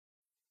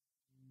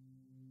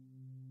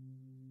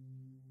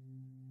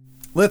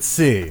Let's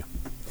see.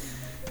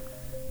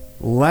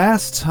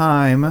 Last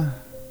time on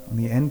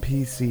the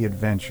NPC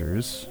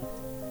Adventures,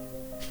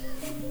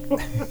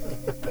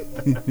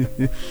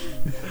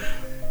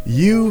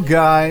 you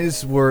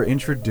guys were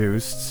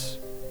introduced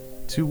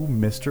to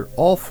Mr.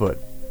 Allfoot.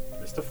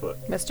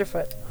 Mr.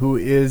 Foot. Who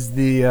is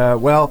the,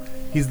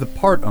 he's the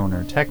part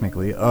owner,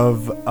 technically,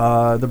 of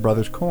the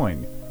Brothers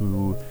Coin,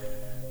 who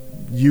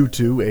you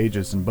two,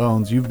 Aegis and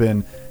Bones, you've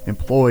been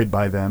employed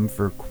by them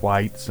for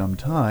quite some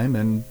time,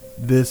 and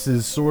this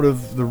is sort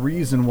of the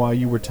reason why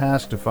you were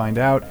tasked to find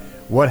out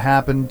what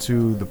happened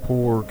to the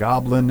poor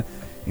goblin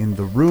in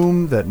the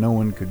room that no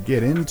one could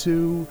get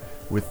into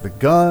with the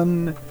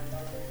gun.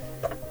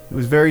 It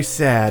was very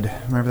sad.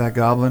 Remember that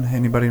goblin?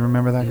 Anybody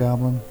remember that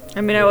goblin?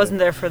 I mean, I wasn't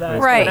there for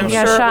that. Right, I'm he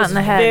got sure shot it was in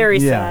the head.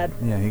 Very sad.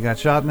 Yeah, he got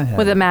shot in the head.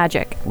 With a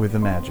magic. With a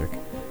magic.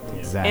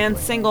 Exactly. And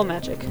single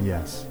magic.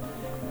 Yes.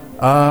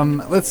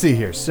 Let's see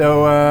here.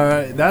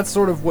 So that's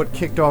sort of what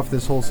kicked off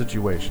this whole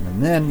situation.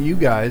 And then you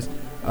guys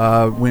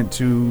went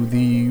to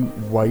the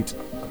White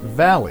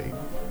Valley.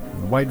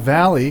 The White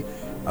Valley,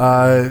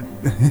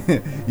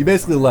 you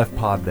basically left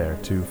Pod there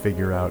to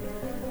figure out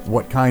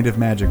what kind of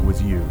magic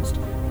was used.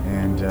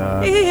 And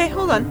Hey,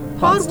 hold on.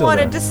 Pod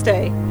wanted to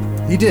stay.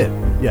 He did,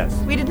 yes.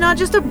 We did not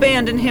just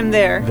abandon him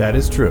there. That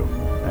is true.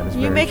 That is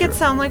You very make true. it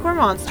sound like we're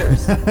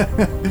monsters.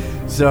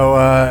 So,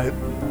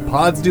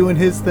 Pod's doing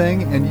his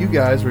thing, and you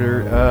guys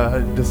were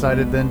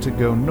decided then to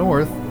go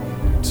north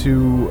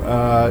to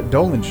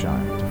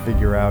Dolenshim to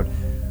figure out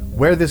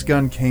where this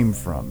gun came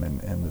from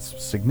and the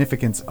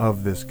significance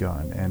of this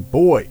gun. And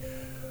boy,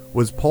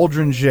 was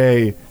Pauldron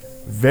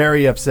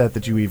very upset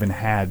that you even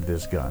had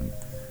this gun.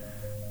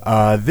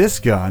 This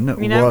gun was... I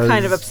mean, I'm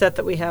kind of upset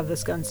that we have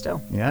this gun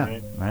still. Yeah,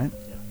 right?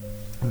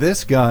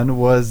 This gun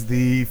was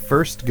the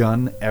first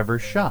gun ever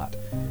shot.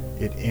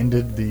 It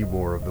ended the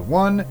War of the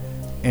One,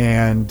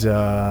 and,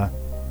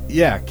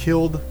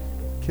 killed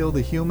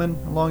a human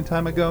a long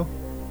time ago.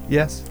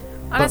 Yes?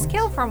 On a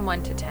scale from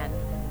 1 to 10,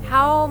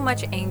 how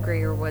much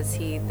angrier was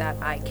he that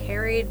I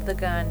carried the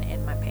gun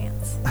in my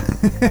pants?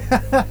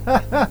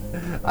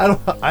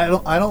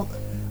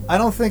 I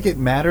don't think it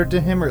mattered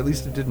to him, or at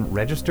least it didn't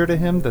register to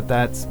him that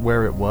that's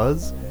where it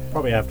was.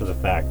 Probably after the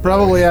fact.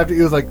 Probably after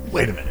he was like,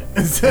 wait a minute.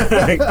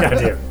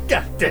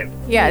 God damn.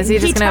 Yeah, is he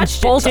just going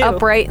to bolt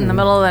upright in the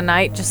middle of the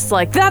night, just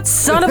like, that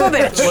son of a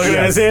bitch? Look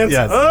at his hands.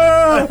 Yes.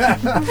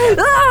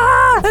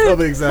 Ah!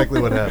 Probably exactly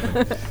what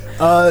happened.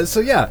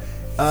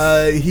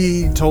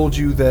 He told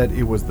you that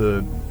it was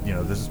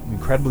this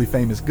incredibly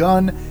famous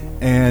gun,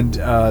 and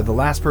the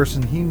last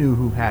person he knew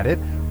who had it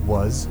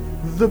was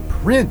the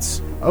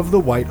Prince of the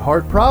White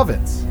Heart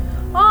Province.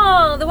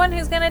 Oh, the one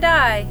who's going to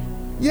die.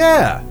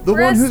 Yeah, the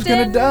one who's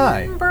going to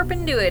die.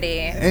 Perpetuity.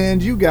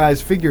 And you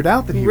guys figured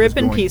out that he was Rip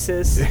in going...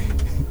 pieces.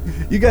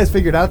 You guys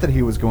figured out that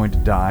he was going to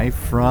die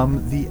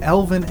from the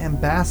Elven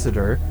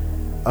ambassador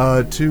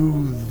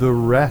to the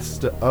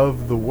rest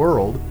of the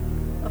world.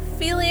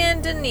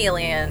 Ophelian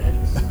Denelian.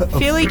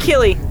 Feely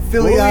Killy.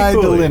 Filii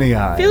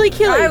Delinei. Feely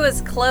Killy. I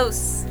was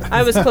close.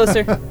 I was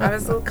closer. I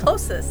was the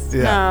closest.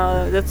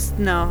 Yeah.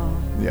 No.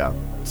 Yeah.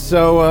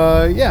 So,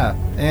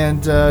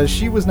 and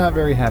she was not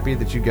very happy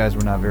that you guys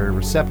were not very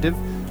receptive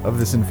of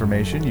this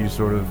information. You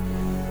sort of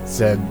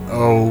said,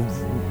 oh,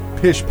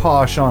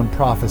 pish-posh on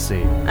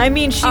prophecy. I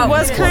mean, she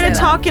was kind of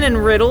talking in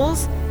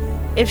riddles.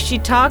 If she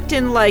talked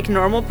in, like,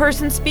 normal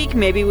person speak,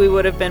 maybe we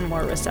would have been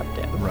more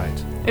receptive.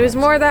 Right. It was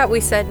more that we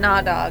said,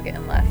 nah, dog,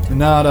 and left.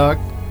 Nah, dog.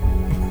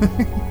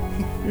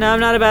 No, I'm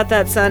not about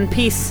that, son.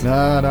 Peace.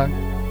 Nah, dog.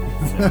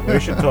 We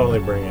should totally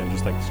bring in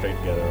just like straight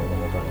together one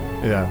more time.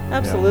 Yeah.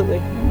 Absolutely.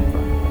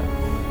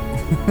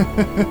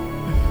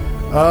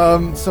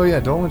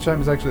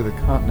 Dolenshim is actually the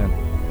continent,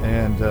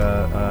 and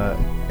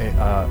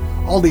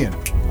Aldean.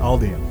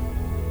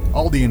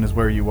 Aldean is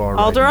where you are.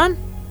 Alderaan? Right?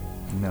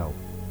 No.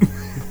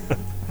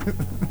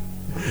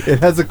 It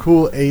has a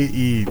cool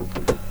AE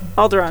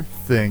Alderaan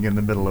thing in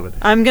the middle of it.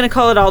 I'm gonna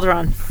call it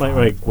Alderaan.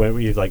 Like when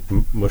we like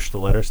mush the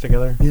letters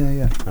together.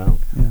 Yeah. Oh.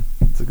 Yeah,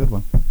 it's a good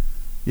one.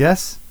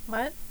 Yes.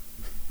 What?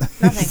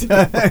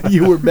 Nothing.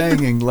 You were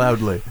banging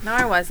loudly. No,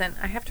 I wasn't.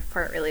 I have to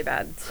fart really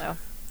bad, so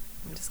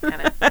I'm just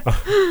kind of.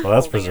 Well,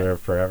 that's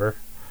preserved forever.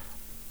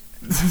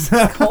 It's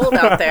cold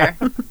out there.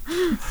 All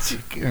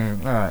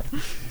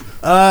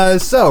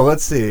right. So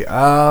let's see.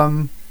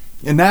 And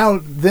now,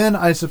 then,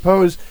 I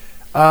suppose.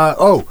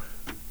 Bones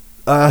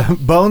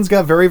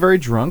got very, very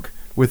drunk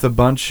with a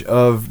bunch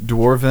of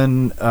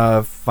dwarven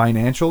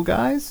financial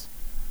guys.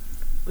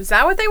 Was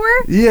that what they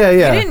were? Yeah.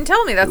 You didn't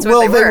tell me that's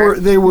what they were.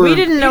 They were. We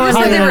didn't know You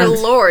just said they were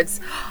lords.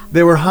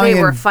 They were high. They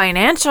were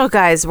financial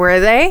guys, were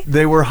they?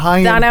 They were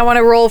high. Then I want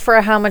to roll for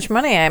how much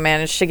money I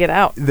managed to get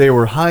out. They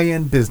were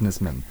high-end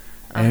businessmen,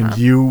 and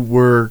you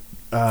were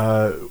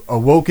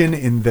awoken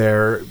in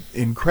their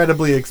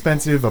incredibly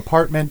expensive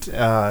apartment,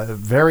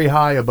 very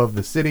high above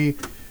the city.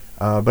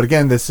 But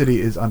again, the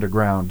city is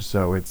underground,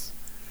 so it's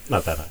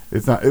not that high.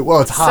 It's not.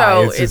 It's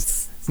high. So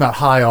it's not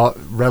high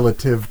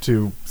relative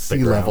to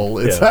sea level.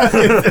 It's yeah.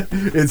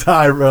 It's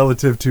high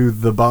relative to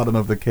the bottom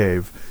of the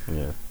cave.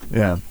 Yeah.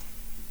 Yeah.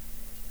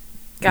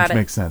 Got which it.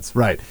 makes sense.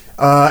 Right.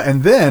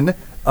 And then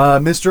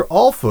Mr.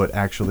 Allfoot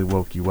actually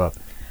woke you up.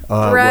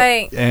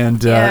 Right.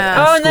 And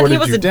Yeah. Oh, and then he escorted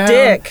was you a down.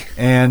 dick.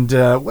 And,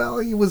 well,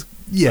 he was,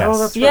 yes. Oh,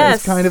 that's he right.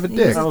 was kind of a Yes,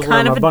 dick. he I was was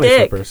kind wearing of my a bunny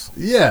dick. slippers.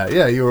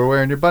 Yeah, you were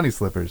wearing your bunny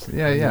slippers.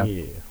 Yeah.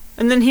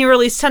 And then he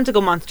released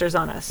tentacle monsters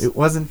on us. It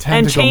wasn't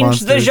and tentacle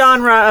changed the monsters.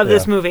 genre of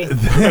this movie.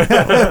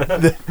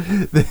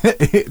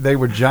 They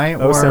were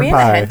giant Oh, worms. Are we in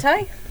Senpai.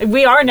 hentai?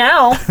 We are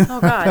now. Oh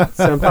God.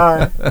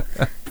 Senpai.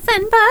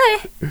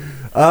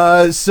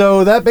 Senpai.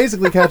 So that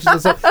basically catches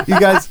us up. You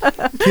guys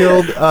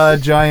killed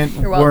giant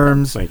You're welcome.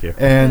 worms. Thank you.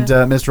 And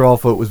Mr.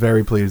 Allfoot was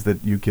very pleased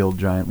that you killed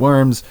giant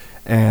worms.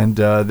 And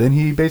then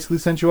he basically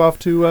sent you off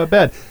to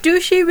bed.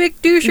 Douchey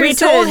McDoucherson. We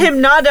told him,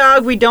 nah,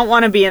 dog, we don't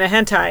want to be in a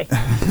hentai.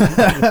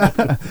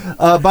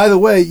 By the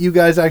way, you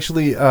guys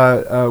actually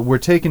were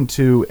taken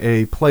to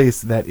a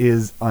place that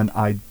is an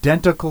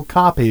identical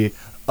copy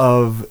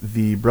of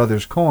the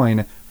Brothers'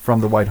 Coin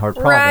from the White Hart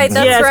Right, province.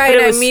 that's Yes, but right.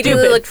 it I was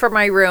immediately stupid. looked for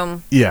my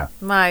room. Yeah.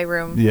 My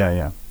room.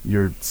 Yeah.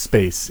 Your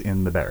space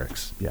in the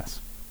barracks. Yes.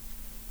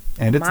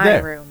 And it's my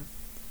there. room.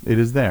 It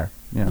is there.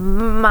 Yeah.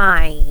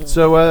 Mine.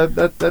 So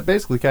that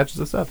basically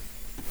catches us up.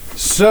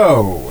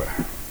 So,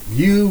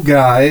 you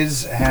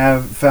guys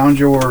have found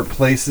your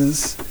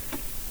places,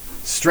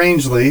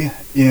 strangely,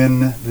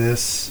 in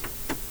this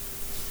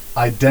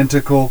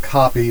identical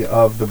copy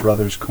of the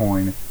Brothers'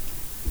 Coin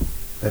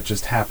that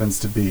just happens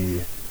to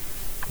be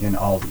in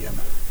Albion.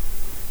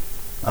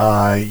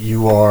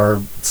 You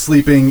are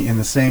sleeping in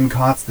the same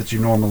cots that you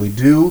normally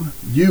do.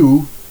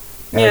 You,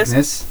 Yes.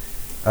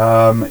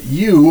 Agnes,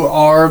 you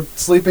are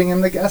sleeping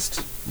in the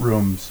guest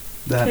rooms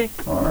that Okay.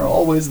 are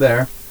always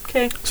there.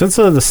 Okay. Since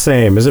they're the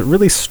same, is it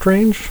really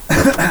strange?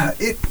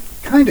 It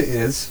kind of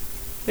is.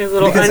 There's a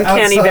little Because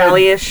uncanny outside-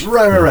 valley-ish.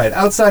 Right.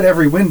 Outside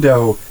every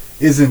window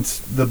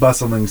isn't the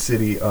bustling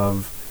city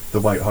of the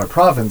White Hart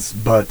province,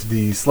 but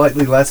the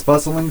slightly less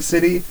bustling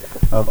city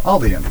of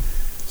Albion.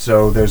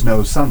 So there's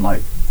no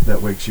sunlight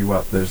that wakes you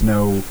up. There's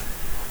no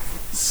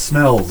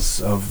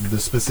smells of the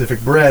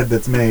specific bread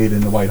that's made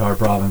in the White Hart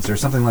province or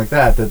something like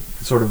that that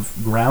sort of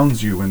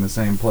grounds you in the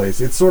same place.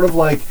 It's sort of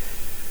like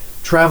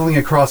traveling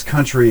across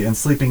country and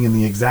sleeping in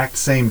the exact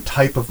same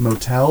type of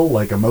motel,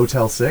 like a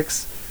Motel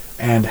 6,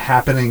 and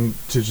happening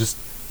to just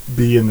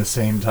be in the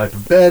same type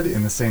of bed,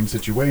 in the same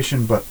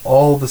situation, but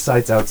all the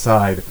sights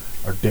outside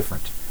are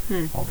different.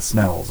 All the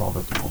smells, all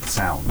the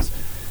sounds.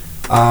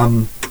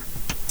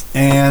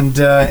 And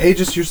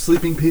Aegis, you're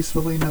sleeping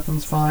peacefully.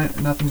 Nothing's fine.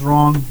 Nothing's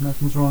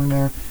wrong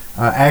there.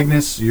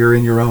 Agnes, you're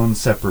in your own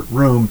separate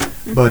room.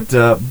 But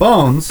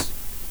Bones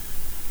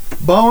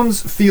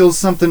feels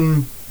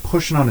something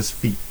pushing on his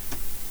feet.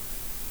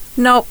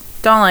 Nope.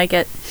 Don't like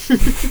it.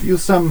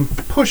 Feels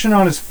something pushing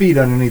on his feet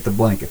underneath the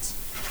blankets.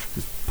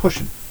 Just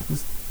pushing.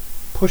 Just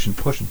pushing.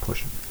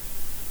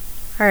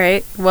 All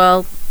right.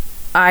 Well,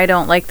 I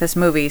don't like this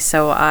movie,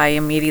 so I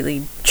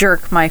immediately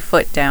jerk my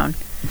foot down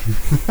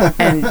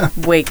and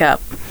wake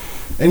up.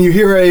 And you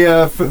hear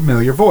a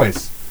familiar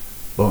voice.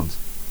 Bones,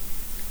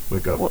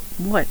 wake up.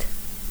 What?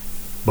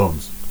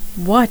 Bones,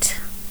 What?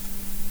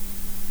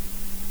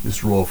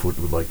 Mr. Rollfoot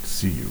would like to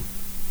see you.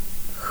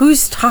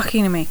 Who's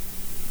talking to me?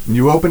 And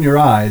you open your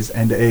eyes,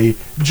 and a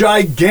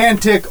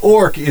gigantic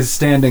orc is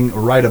standing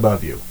right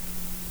above you.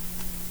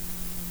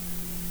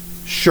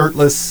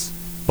 Shirtless,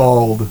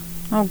 bald.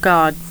 Oh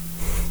God.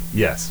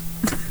 Yes.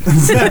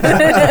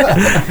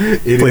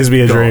 Please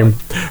be a dream.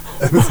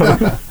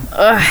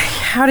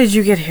 How did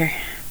you get here?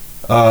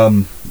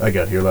 I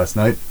got here last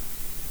night.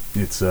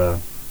 It's a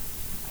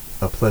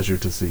pleasure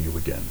to see you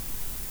again.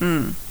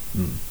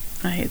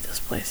 I hate this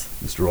place.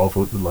 Mr.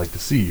 Allfoot would like to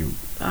see you.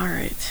 All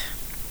right.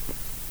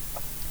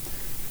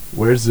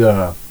 Where's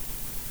the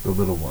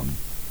little one?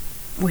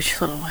 Which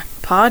little one?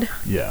 Pod?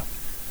 Yeah.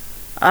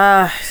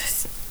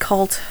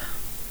 Cult.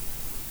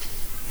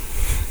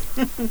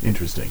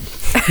 Interesting.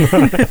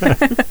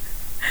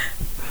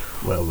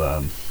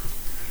 Well,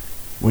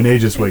 when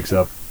Aegis wakes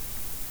up,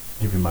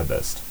 give him my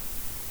best.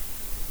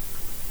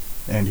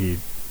 And he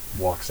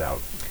walks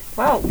out.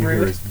 Wow, You hear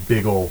rude. his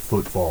big old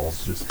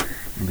footfalls just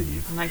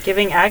leave. I'm not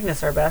giving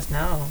Agnes our best,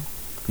 no.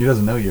 He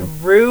doesn't know you.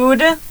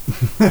 Rude.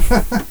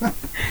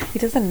 He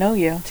doesn't know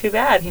you. Too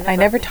bad. He knows I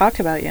never talked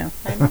about you.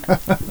 I know.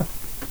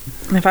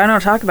 If I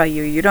don't talk about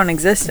you, you don't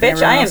exist in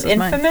Bitch, everyone I am else's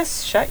mind.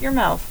 infamous. Shut your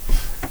mouth.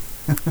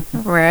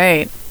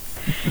 Right.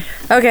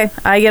 Okay,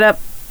 I get up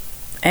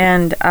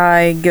and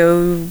I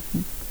go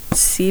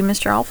see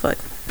Mr. Allfoot.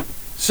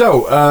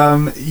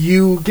 So,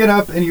 you get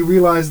up and you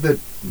realize that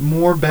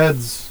more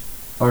beds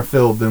are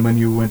filled than when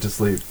you went to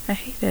sleep. I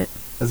hate it.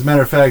 As a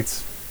matter of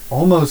fact,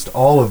 almost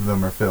all of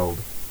them are filled.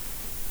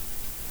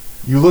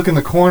 You look in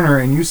the corner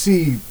and you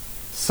see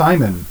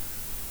Simon,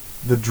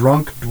 the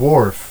drunk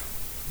dwarf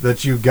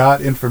that you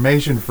got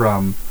information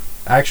from.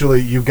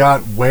 Actually, you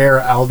got where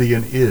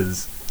Albion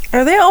is.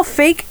 Are they all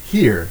fake?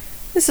 Here.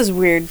 This is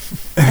weird.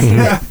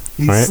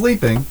 He's Right.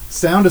 sleeping,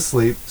 sound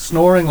asleep,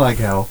 snoring like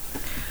hell.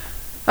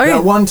 Okay.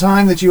 That one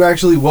time that you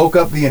actually woke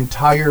up the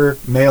entire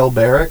male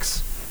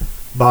barracks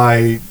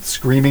by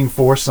screaming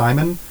for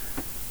Simon,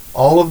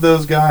 all of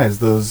those guys,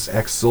 those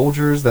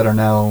ex-soldiers that are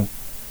now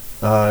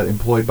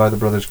employed by the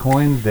Brothers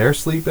Coin, they're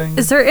sleeping.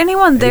 Is there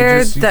anyone there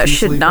Aegis, you that two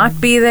should sleeping? not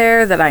be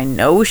there, that I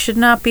know should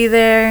not be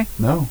there?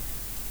 No.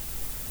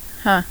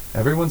 Huh.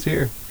 Everyone's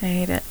here. I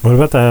hate it. What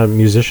about the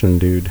musician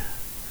dude?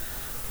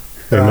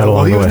 In the middle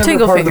Well, of he the was way. never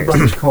Tingle part of the fingers.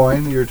 Brothers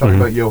Coin. You were talking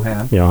about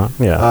Johan.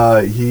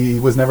 Yeah. He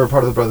was never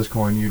part of the Brothers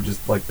Coin. You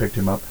just picked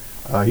him up.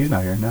 He's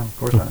not here. No, of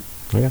course not.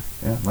 Okay.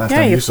 Yeah, last Yeah,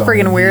 time you you saw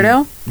friggin' him,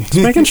 weirdo. Just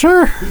making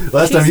sure.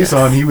 Last time you Jesus.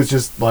 saw him, he was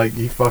just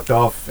he fucked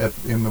off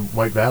in the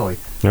White Valley.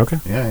 Okay.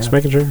 Yeah, Just yeah.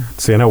 making sure.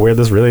 Seeing how weird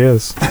this really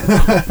is.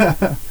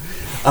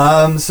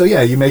 So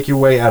yeah, you make your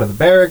way out of the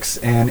barracks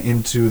and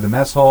into the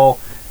mess hall,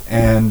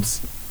 and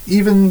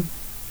even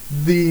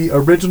the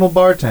original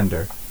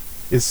bartender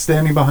is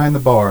standing behind the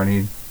bar, and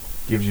he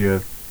gives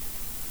you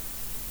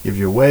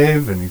a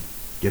wave, and he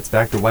gets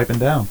back to wiping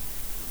down.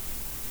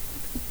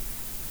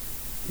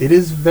 It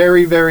is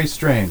very, very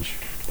strange.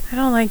 I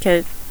don't like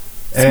it.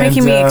 It's And,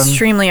 making me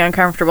extremely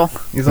uncomfortable.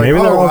 He's like, Maybe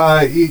they're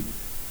all-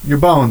 your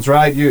Bones,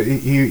 right?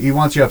 He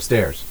wants you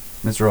upstairs,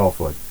 Mr.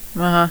 Allfoot.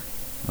 Uh-huh.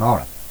 All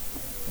right.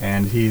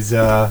 And he's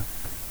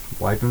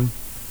wiping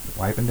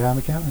down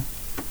the counter.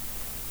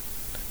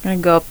 I'm gonna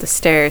go up the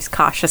stairs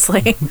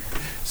cautiously.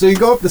 So you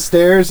go up the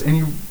stairs, and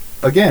you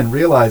again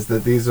realize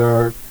that these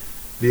are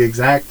the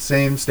exact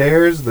same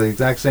stairs, the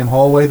exact same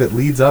hallway that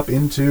leads up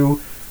into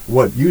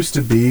what used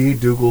to be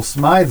Dougal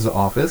Smythe's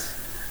office,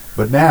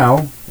 but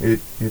now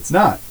it's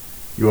not.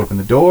 You open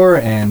the door,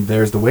 and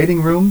there's the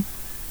waiting room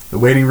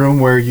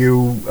where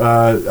you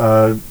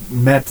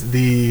met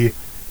the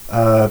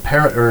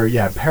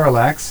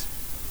Parallax,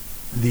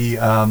 the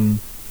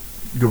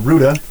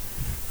Garuda,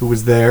 who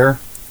was there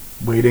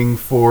waiting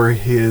for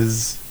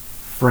his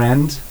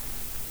friend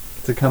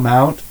to come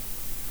out,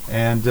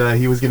 and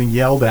he was getting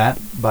yelled at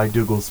by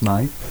Dougal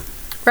Smythe.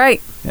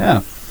 Right.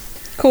 Yeah.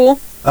 Cool.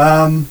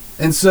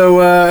 And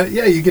so,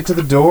 you get to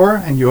the door,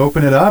 and you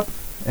open it up,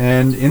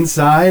 and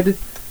inside,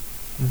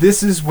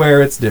 this is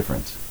where it's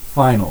different.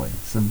 Finally,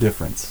 some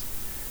difference.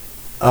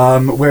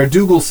 Where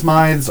Dougal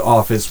Smythe's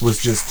office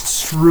was just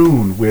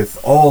strewn with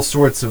all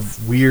sorts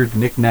of weird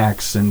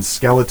knickknacks and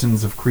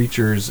skeletons of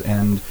creatures,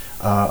 and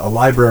a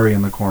library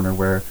in the corner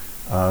where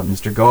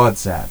Mr. God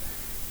sat.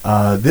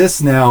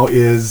 This now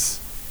is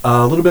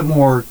a little bit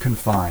more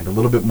confined, a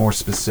little bit more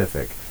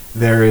specific.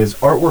 There is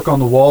artwork on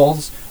the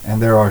walls,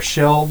 and there are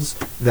shelves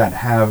that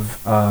have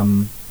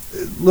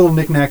little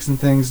knickknacks and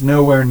things,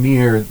 nowhere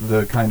near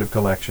the kind of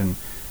collection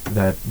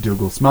that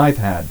Dougal Smythe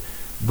had,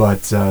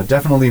 but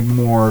definitely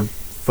more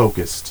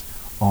focused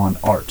on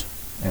art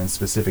and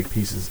specific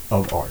pieces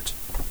of art.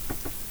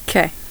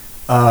 Okay.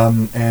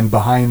 And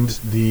behind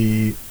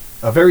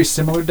a very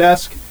similar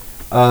desk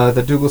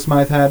that Dougal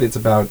Smythe had, it's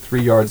about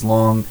 3 yards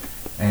long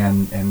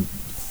and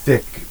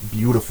thick,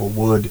 beautiful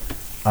wood.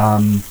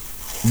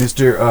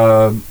 Mr.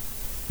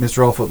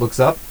 Allfoot looks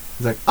up.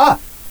 He's like,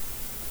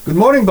 good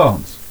morning,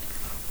 Bones.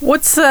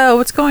 What's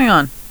going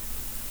on?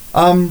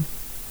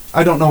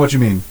 I don't know what you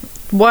mean.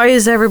 Why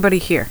is everybody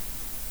here?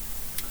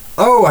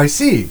 Oh, I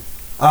see.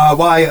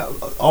 Why,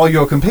 all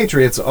your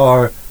compatriots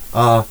are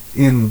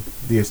in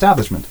the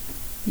establishment.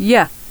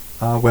 Yeah.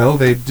 Well,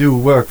 they do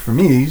work for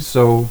me,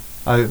 so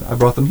I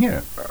brought them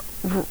here.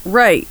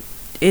 Right.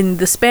 In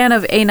the span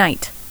of a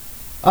night.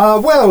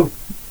 Well,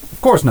 of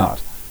course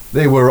not.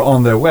 They were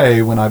on their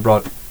way when I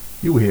brought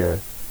you here.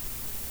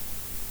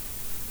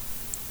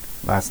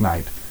 Last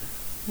night.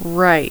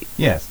 Right.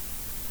 Yes,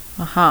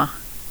 Uh-huh.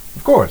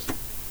 of course.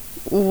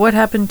 What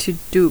happened to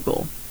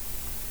Dougal?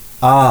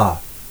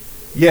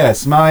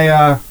 Yes,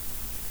 my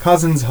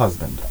cousin's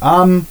husband.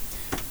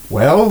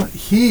 Well,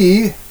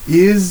 he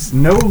is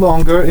no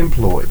longer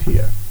employed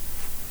here.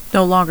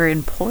 No longer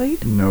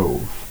employed?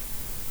 No.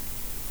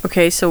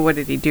 Okay, so what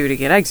did he do to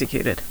get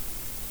executed?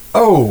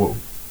 Oh,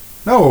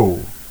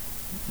 no.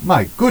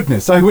 My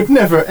goodness, I would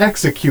never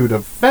execute a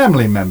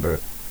family member.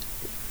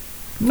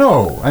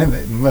 No,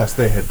 unless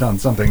they had done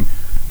something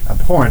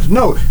abhorrent.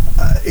 No,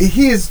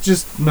 he is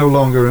just no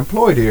longer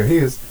employed here. He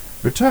has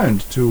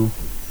returned to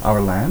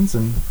our lands,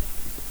 and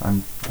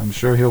I'm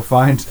sure he'll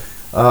find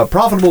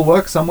profitable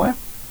work somewhere.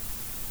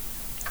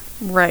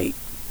 Right.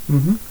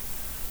 Mm-hmm.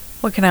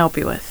 What can I help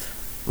you with?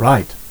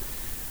 Right.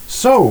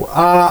 So,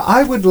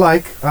 I would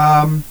like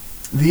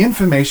the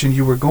information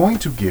you were going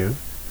to give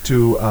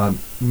to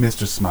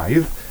Mr.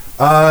 Smythe.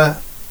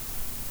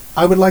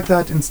 I would like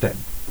that instead.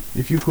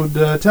 If you could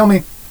tell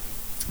me,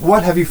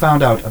 what have you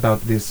found out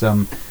about this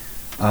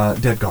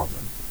dead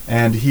goblin?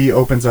 And he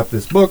opens up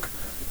this book,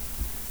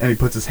 and he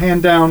puts his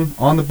hand down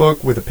on the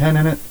book with a pen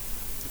in it,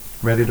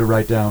 ready to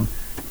write down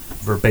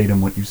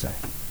verbatim what you say.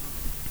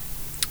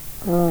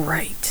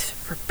 Right.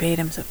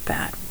 Verbatim's a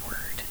bad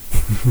word.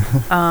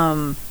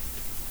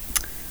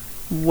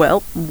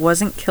 Well,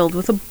 wasn't killed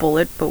with a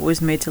bullet, but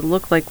was made to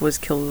look like was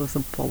killed with a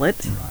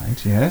bullet.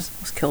 Right, yes.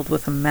 Was killed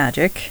with a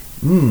magic.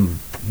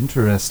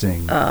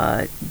 Interesting.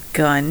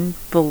 Gun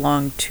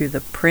belonged to the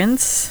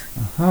prince.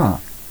 Uh-huh.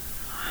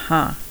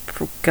 Huh.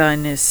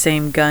 Gun is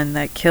same gun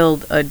that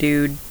killed a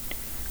dude.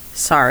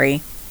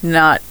 Sorry,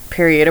 not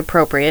period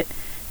appropriate.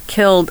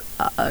 killed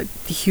a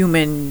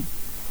human,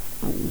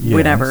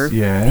 whatever.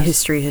 Yes.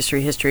 History. Yes,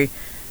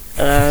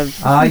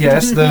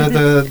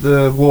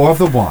 the War of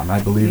the One,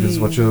 I believe is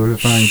what you're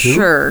referring to.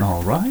 Sure.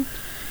 All right.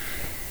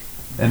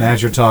 And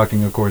as you're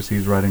talking, of course,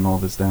 he's writing all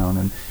this down,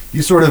 and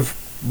you sort of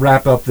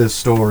wrap up this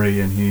story,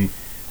 and he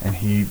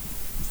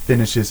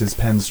finishes his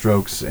pen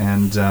strokes,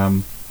 and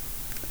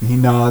he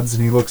nods,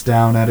 and he looks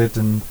down at it,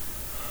 and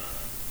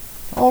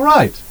all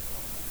right.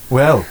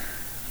 Well,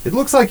 it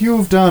looks like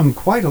you've done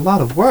quite a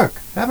lot of work,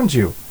 haven't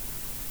you?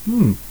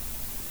 And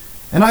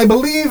I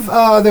believe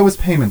there was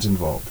payment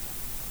involved.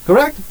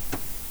 Correct?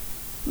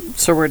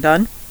 So we're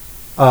done?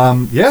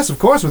 Yes, of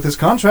course, with this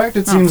contract,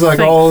 it seems like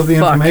all of the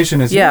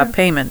information is Yeah, here.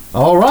 payment.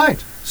 All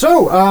right.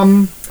 So,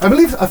 I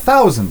believe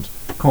 1,000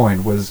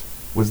 coin was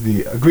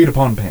the agreed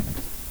upon payment.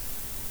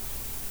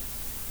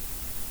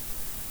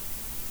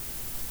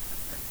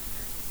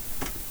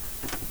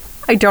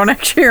 I don't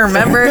actually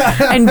remember.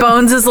 And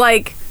Bones is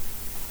like,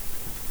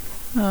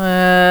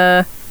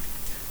 Let's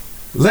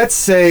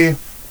say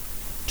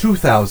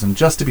 2,000,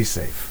 just to be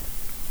safe.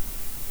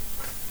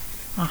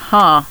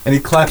 uh-huh. And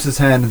he claps his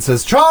hand and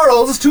says,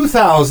 Charles,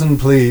 2,000,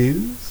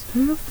 please.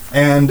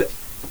 And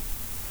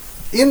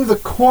in the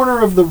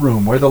corner of the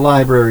room where the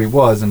library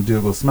was in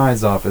Dougal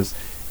Smythe's office,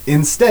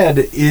 instead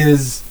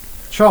is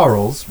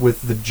Charles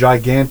with the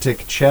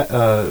gigantic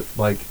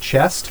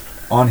chest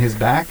on his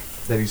back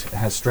that he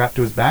has strapped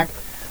to his back.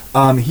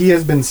 He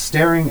has been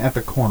staring at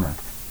the corner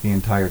the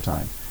entire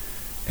time.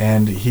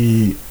 And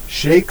he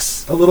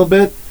shakes a little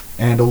bit,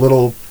 and a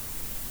little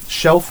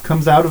shelf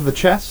comes out of the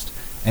chest,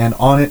 and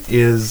on it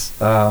is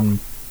a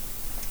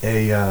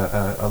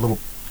little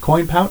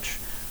coin pouch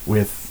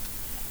with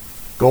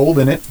gold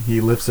in it. He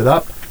lifts it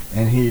up,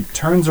 and he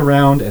turns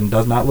around and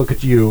does not look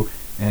at you,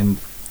 and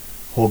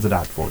holds it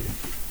out for you.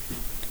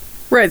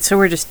 Right, so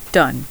we're just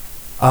done.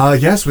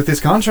 Yes, with this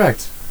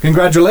contract.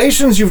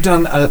 Congratulations, you've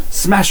done a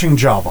smashing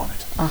job on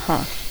it.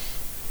 Uh-huh.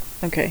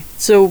 Okay.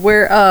 So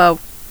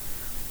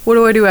what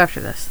do I do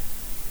after this?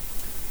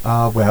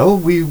 Well,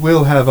 we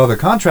will have other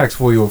contracts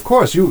for you, of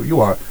course. You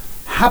are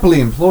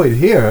happily employed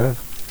here,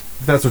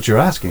 if that's what you're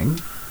asking.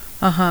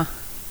 Uh-huh.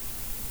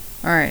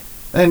 All right.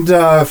 And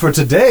for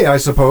today, I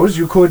suppose,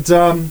 you could,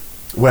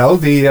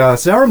 the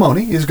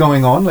ceremony is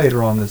going on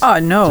later on this Oh,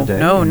 no, today.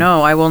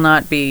 no. I will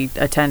not be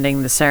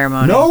attending the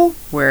ceremony. No?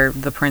 Where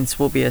the prince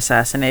will be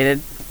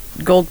assassinated.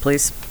 Gold,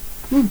 please.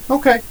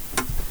 Okay.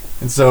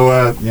 And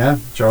so,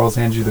 Charles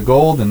hands you the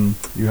gold, and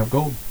you have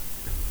gold.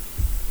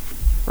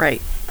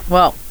 Right.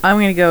 Well, I'm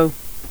going to go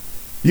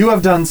You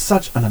have done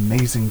such an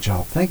amazing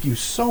job. Thank you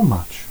so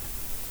much.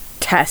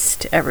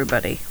 test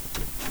everybody.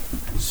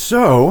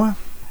 So,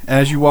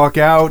 as you walk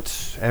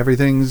out,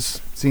 everything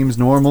seems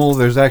normal.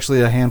 There's actually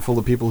a handful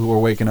of people who are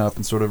waking up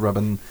and sort of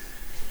rubbing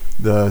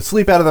the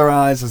sleep out of their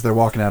eyes as they're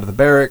walking out of the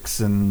barracks,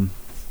 and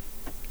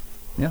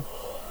yeah,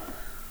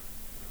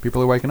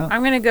 people are waking up.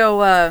 I'm going to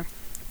go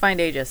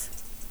find Aegis.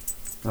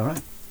 All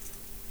right.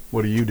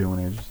 What are you doing,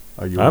 Aegis?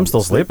 Are you? I'm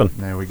still sleeping.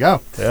 There we go.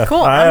 Yeah.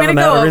 Cool, I I'm haven't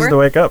gonna had go a reason over. to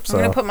wake up, so.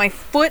 I'm going to put my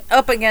foot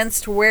up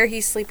against where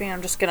he's sleeping.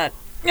 I'm just going to...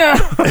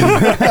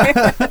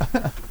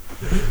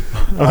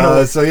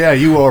 So yeah,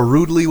 you are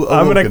rudely awoken.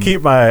 I'm going to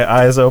keep my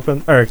eyes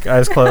open, or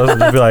eyes closed, and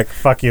just be like,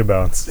 fuck you,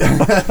 Bones.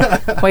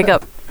 Wake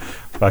up.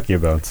 Fuck you,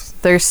 Bones.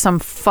 There's some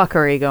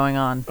fuckery going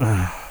on.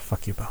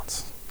 Fuck you,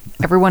 Bones.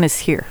 Everyone is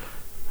here.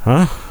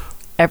 Huh?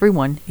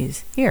 Everyone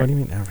is here. What do you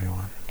mean,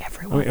 everyone?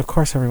 Everyone. I mean, of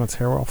course everyone's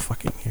here. We're all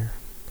fucking here.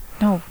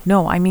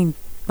 No, I mean,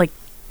 like,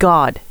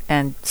 God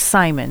and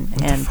Simon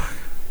and...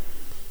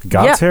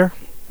 God's here?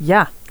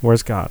 Yeah.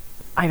 Where's God?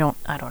 I don't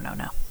know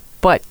now.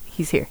 But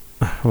he's here.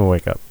 I'm going to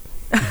wake up.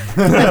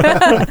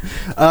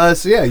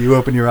 So yeah, you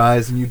open your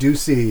eyes and you do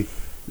see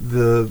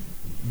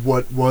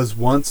what was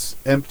once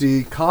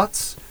empty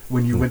cots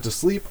when you went to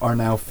sleep are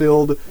now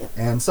filled,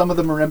 and some of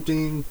them are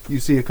emptying. You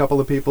see a couple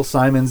of people.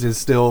 Simon's he's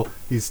still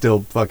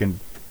fucking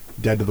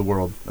dead to the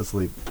world,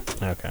 asleep.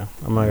 Okay.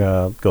 I'm going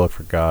to go look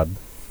for God.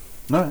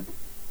 All right.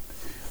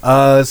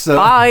 So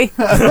Bye.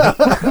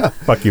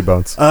 Fuck you,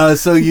 Bones.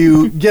 so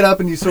you get up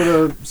and you sort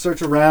of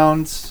search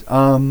around.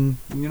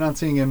 You're not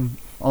seeing him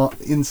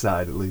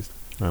inside, at least.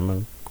 I'm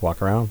going to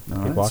walk around. All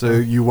Keep right. walking. So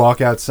you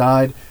walk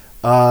outside,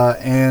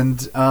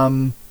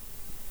 and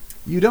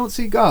you don't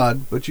see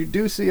God, but you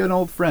do see an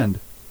old friend.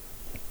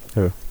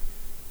 Who?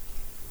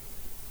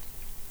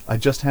 I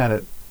just had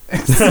it.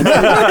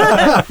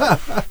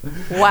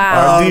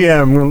 Wow. Our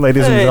DM,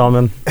 ladies and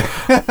gentlemen.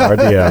 Our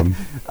DM.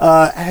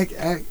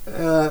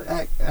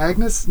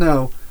 Agnes?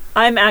 No.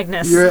 I'm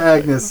Agnes. You're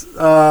Agnes.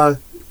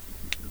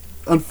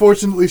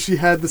 Unfortunately, she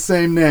had the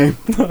same name.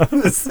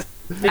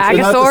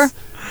 Agathor?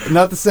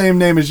 Not the same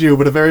name as you,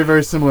 but a very,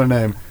 very similar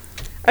name.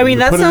 I mean,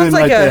 that Put it sounds in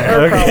like right a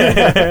there. her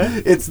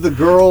problem. It's the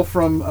girl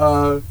from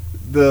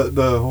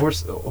the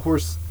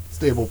horse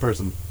stable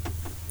person.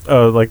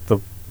 Oh, like the...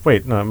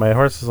 Wait, no, my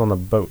horse is on the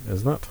boat,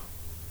 isn't it?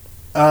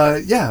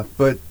 Yeah,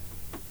 but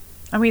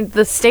I mean,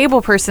 the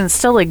stable person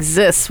still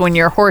exists when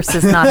your horse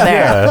is not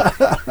there.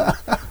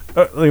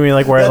 Yeah. You mean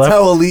like where I that's left?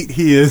 how elite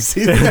he is.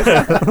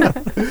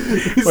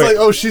 He's like,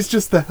 oh, she's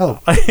just the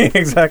help.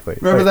 Exactly.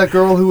 Remember that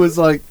girl who was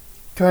like,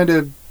 kind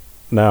of...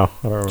 No, I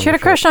don't remember. She had a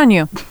crush on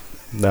you.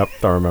 Nope,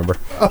 don't remember.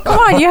 Come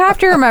on, you have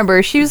to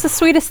remember. She was the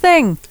sweetest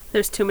thing.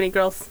 There's too many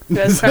girls who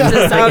has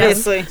crushes,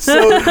 Obviously.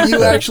 So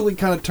you actually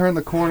kind of turn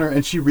the corner,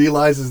 and she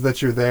realizes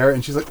that you're there,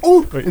 and she's like,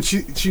 oh! Wait. And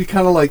she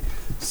kind of like,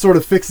 sort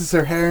of fixes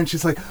her hair, and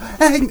she's like,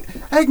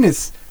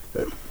 Agnes!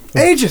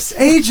 Aegis!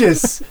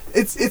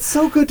 It's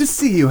so good to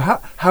see you.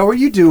 How are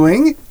you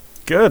doing?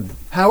 Good.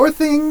 How are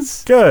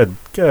things? Good.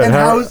 And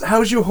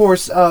how's your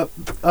horse?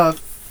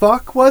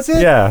 Fuck, was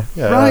it? Yeah.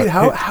 Right.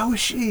 How is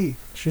she?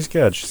 She's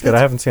good. I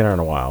haven't seen her in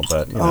a while,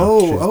 but you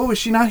know, is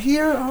she not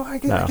here? Oh, I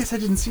guess I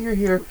didn't see her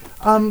here.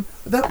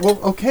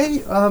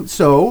 Okay.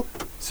 So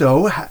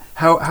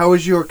how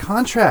is your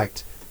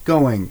contract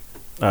going?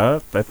 I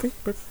think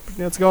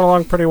it's going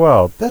along pretty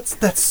well.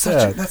 That's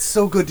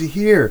so good to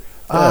hear.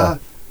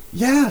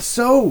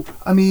 So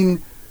I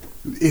mean,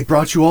 it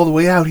brought you all the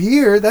way out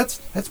here. That's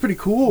pretty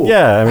cool.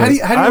 Yeah, I mean, how do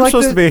you I'm like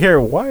supposed to be here.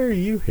 Why are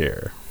you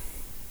here?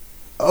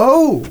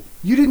 Oh,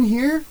 you didn't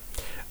hear?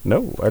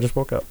 No, I just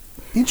woke up.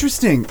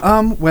 Interesting.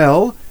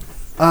 So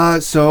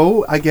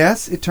I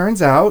guess it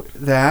turns out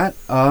that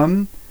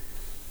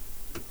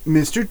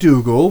Mr.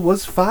 Dougal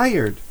was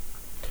fired.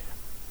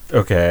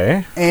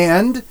 Okay.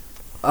 And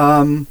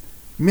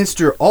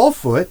Mr.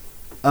 Allfoot,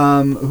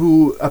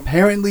 who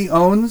apparently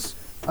owns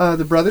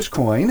the Brothers'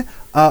 Coin,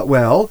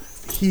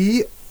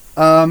 he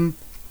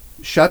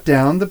shut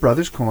down the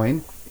Brothers'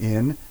 Coin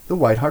in the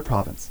White Hart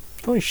province.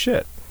 Holy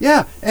shit.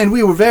 Yeah, and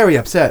we were very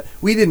upset.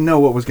 We didn't know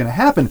what was going to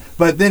happen.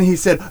 But then he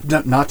said,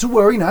 not to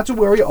worry.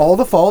 All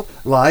the fault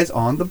lies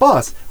on the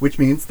boss, which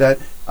means that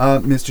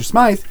Mr.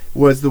 Smythe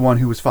was the one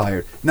who was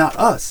fired, not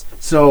us.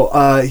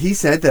 So he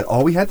said that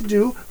all we had to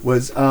do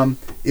was,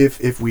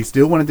 if we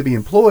still wanted to be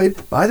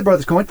employed by the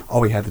Brothers' Coin, all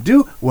we had to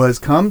do was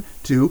come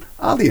to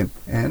Aldian.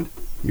 And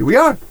here we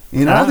are,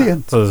 in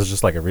Aldian. So this is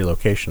just like a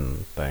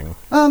relocation thing.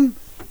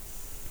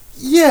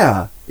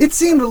 Yeah, it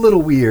seemed a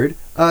little weird,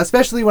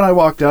 especially when I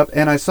walked up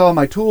and I saw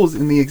my tools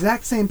in the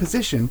exact same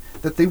position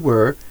that they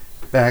were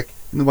back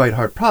in the White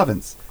Hart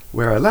province,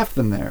 where I left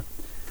them there.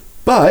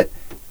 But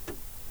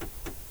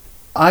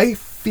I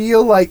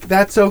feel like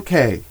that's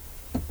okay.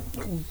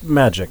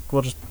 Magic.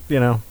 We'll just,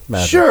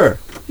 magic. Sure,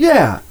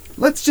 yeah,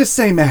 let's just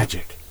say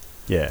magic.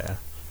 Yeah.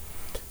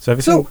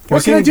 So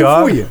what can I do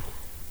for you?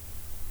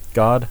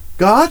 God?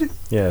 God?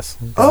 Yes.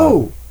 God.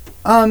 Oh,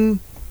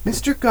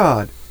 Mr.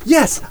 God.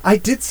 Yes, I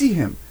did see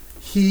him.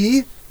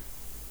 He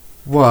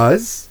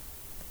was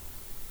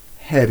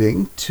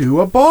heading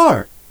to a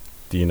bar.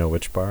 Do you know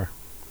which bar?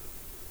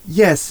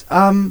 Yes,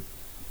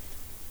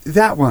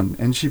 that one.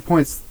 And she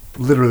points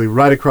literally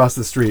right across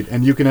the street,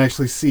 and you can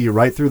actually see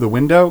right through the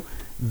window,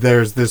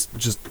 there's this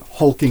just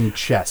hulking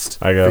chest.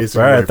 I go,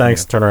 all right,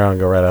 thanks, turn around and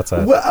go right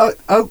outside. Well,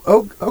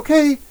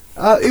 okay.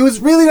 It was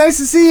really nice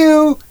to see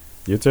you.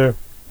 You too.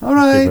 All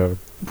right. Keep moving.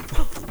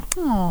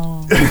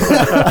 Aww.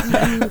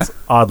 It's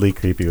oddly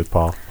creepy with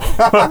Paul.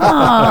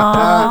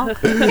 Aww.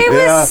 It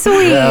was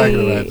sweet. Yeah, I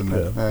can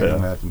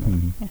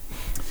imagine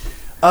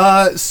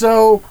that.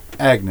 So,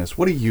 Agnes,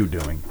 what are you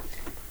doing?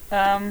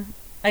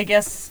 I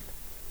guess.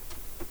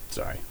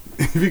 Sorry.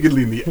 If you could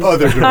lean the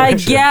other direction. I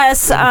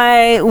guess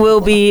I will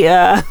be,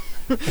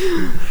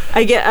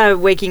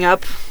 waking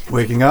up.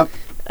 Waking up?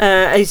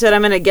 I said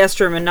I'm in a guest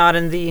room and not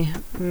in the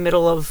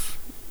middle of...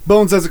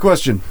 Bones has a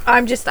question.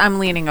 I'm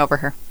leaning over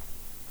her.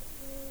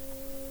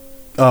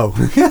 Oh.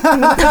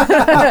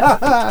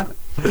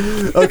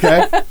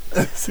 Okay.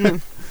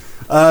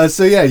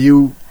 So yeah,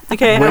 you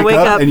I wake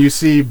up and you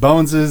see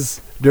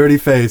Bones's dirty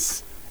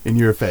face in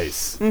your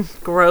face.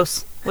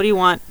 Gross. What do you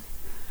want?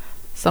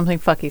 Something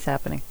fucky's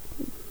happening.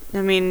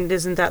 I mean,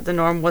 isn't that the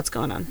norm? What's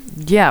going on?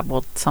 Yeah,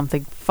 well,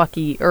 something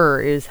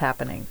fucky-er is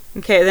happening.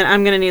 Okay, then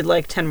I'm gonna need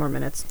like 10 more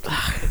minutes.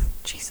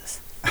 Jesus.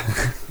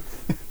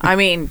 I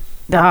mean,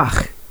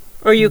 ugh.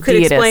 Or you could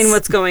Deities. explain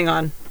what's going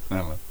on.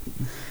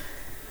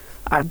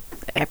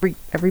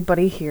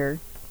 Everybody here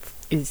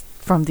is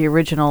from the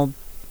original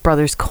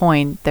Brothers'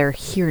 Coin. They're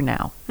here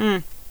now.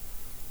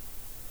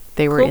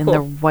 They were in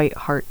the White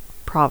Hart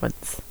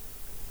province.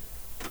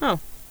 Oh,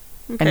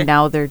 okay. And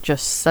now they're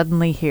just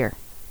suddenly here.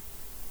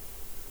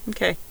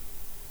 Okay.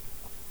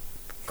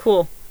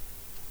 Cool.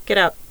 Get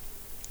out.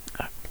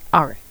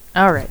 All right.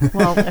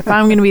 Well, if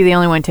I'm going to be the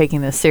only one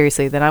taking this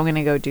seriously, then I'm going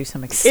to go do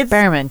some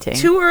experimenting.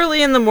 It's too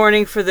early in the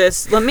morning for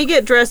this. Let me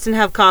get dressed and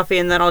have coffee,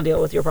 and then I'll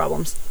deal with your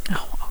problems.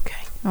 Oh,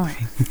 okay. All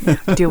right.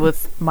 Yeah, deal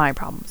with my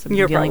problems. I've been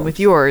Your dealing problems. with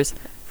yours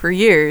for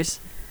years.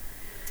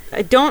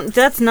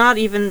 That's not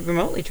even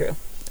remotely true.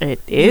 It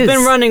is. You've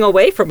been running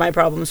away from my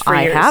problems for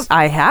years.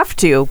 I have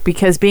to,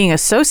 because being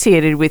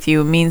associated with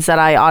you means that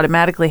I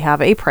automatically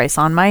have a price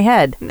on my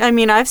head. I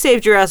mean, I've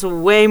saved your ass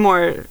way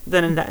more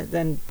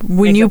than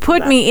when you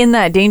put me in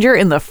that danger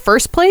in the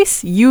first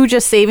place, you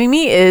just saving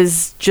me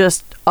is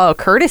just a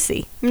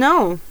courtesy.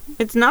 No,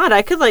 it's not.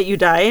 I could let you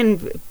die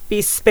and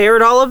be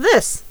spared all of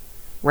this.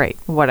 Right,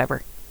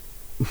 whatever.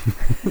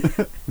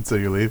 So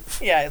you leave?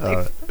 Yeah, I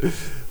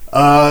leave.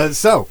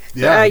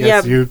 I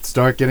guess you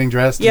start getting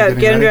dressed. Yeah, and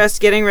getting ready.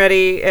 dressed, getting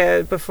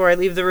ready before I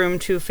leave the room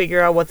to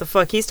figure out what the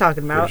fuck he's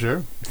talking For about.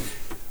 sure.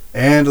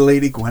 And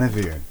Lady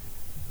Guenevere.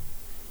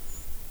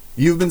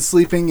 You've been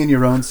sleeping in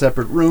your own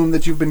separate room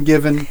that you've been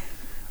given.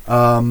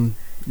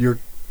 Your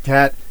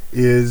cat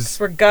is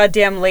We're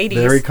goddamn ladies.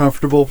 very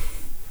comfortable.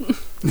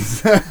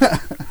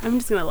 I'm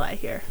just gonna lie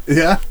here.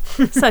 Yeah.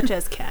 Such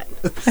as cat.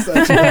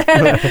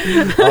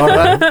 All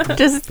right.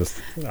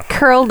 Just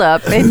curled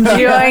up,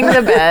 enjoying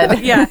the bed.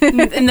 Yeah,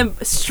 in the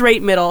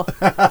straight middle.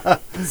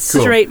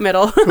 Straight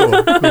middle.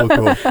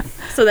 Cool.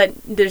 So that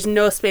there's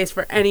no space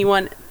for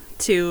anyone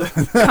to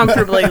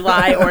comfortably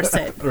lie or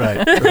sit.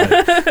 Right.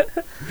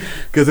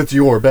 Because it's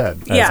your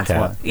bed. Yeah. That's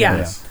why.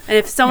 Yeah. And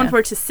if someone Yeah.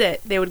 were to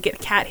sit, they would get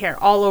cat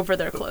hair all over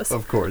their clothes.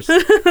 Of course.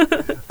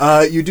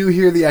 You do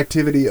hear the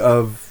activity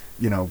of,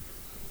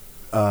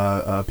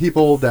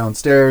 people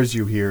downstairs.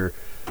 You hear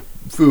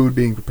food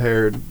being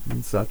prepared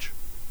and such.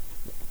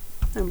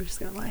 I'm just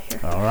gonna lie here.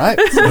 All right.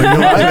 So you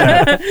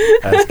lie there.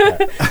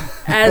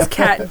 As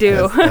cat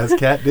do. As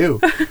cat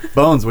do.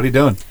 Bones, what are you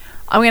doing?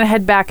 I'm going to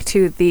head back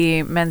to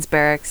the men's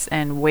barracks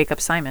and wake up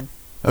Simon.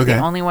 Okay. The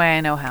only way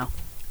I know how.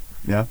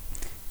 Yeah.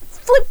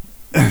 Flip.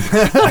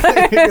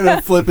 You're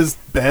gonna flip his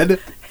bed.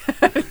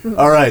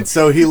 All right.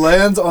 So he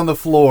lands on the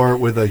floor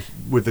with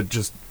a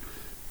just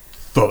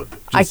thud.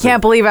 I can't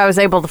believe I was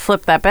able to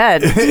flip that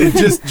bed.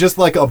 just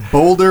like a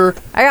boulder.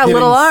 I got hitting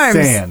little arms.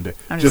 Sand.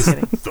 I'm just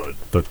kidding.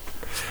 Thud.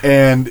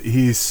 And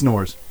he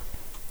snores.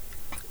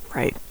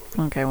 Right.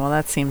 Okay, well,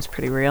 that seems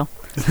pretty real.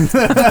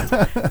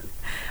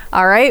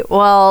 All right,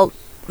 well,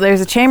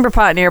 there's a chamber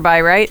pot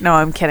nearby, right? No,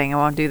 I'm kidding. I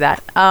won't do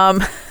that.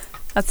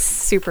 That's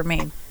super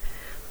mean.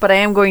 But I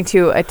am going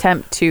to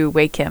attempt to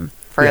wake him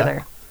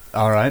further. Yeah.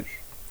 All right.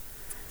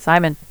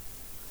 Simon.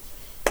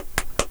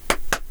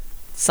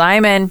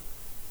 Simon.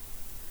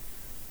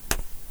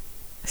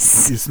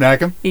 You smack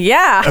him?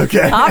 Yeah.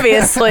 Okay.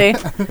 Obviously.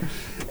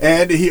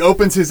 And he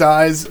opens his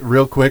eyes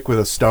real quick with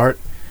a start.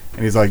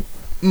 And he's like,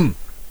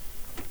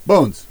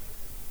 Bones.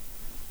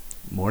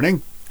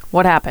 Morning.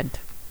 What happened?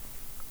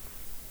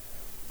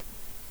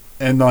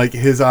 And like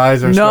his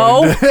eyes are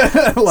No.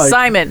 starting to,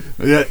 Simon.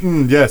 Yeah,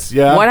 yes,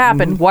 yeah. What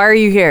happened? Why are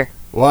you here?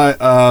 Why?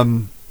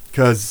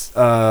 Because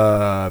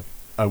I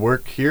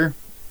work here.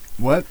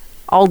 What?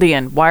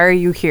 Aldean, why are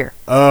you here?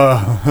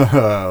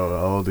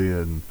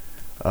 Aldean.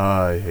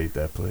 I hate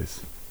that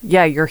place.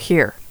 Yeah, you're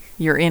here.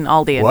 You're in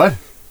Aldean. What?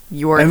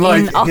 You're And in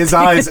like Aldean. his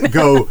eyes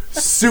go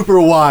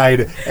super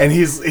wide, and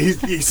he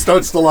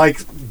starts to like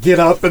get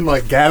up and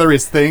like gather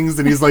his things,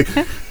 and he's like,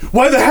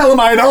 "Why the hell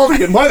am I in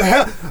Aldean? Why the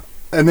hell?"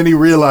 And then he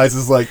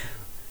realizes like,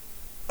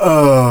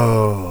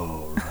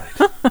 "Oh,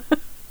 right,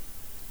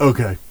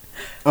 okay,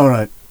 all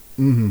right,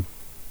 Good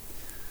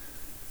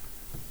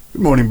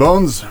morning,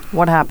 Bones.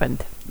 What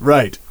happened?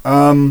 Right.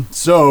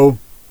 So,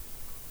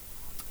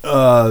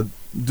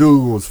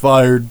 Dougal was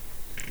fired.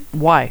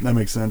 Why? That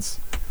makes sense.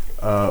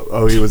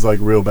 He was like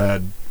real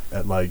bad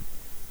at like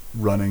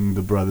running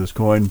the Brothers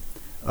Coin.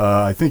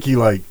 I think he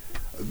like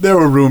there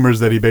were rumors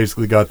that he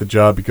basically got the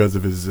job because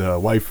of his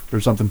wife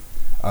or something.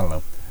 I don't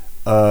know.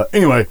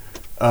 Anyway,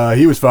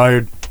 he was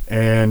fired,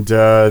 and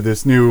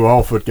this new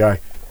Allfoot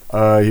guy,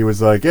 he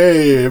was like,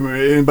 "Hey,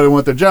 anybody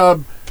want their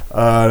job?"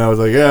 And I was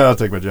like, "Yeah, I'll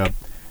take my job."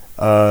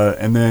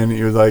 And then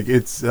he was like,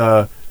 "It's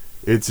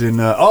in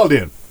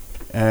Aldean,"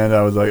 and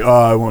I was like,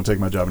 "Oh, I won't take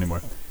my job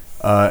anymore."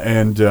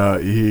 And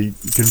he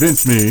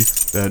convinced me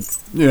that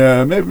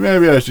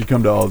maybe I should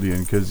come to Aldean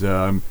because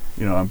I'm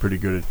pretty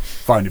good at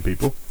finding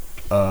people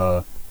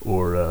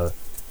or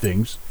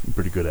things. I'm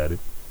pretty good at it.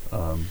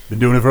 Been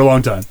doing it for a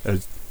long time,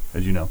 as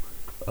you know.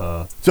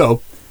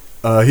 So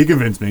he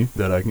convinced me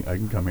that I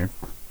can come here.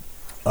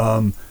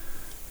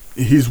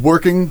 He's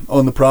working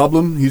on the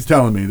problem. He's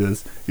telling me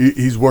this.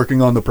 He's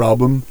working on the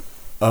problem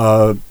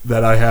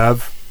that I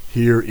have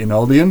here in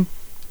Aldean.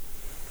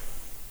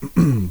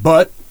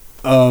 But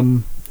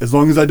as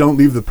long as I don't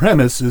leave the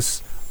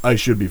premises, I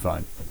should be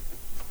fine.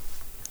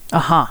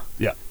 Uh-huh.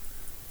 Yeah.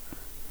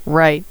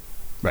 Right.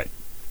 Right.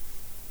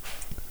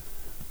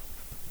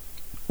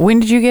 When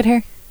did you get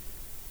here?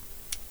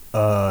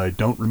 I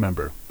don't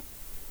remember.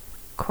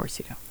 Of course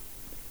you don't.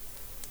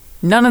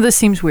 None of this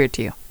seems weird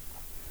to you.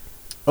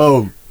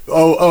 Oh.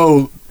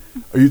 Are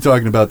you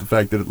talking about the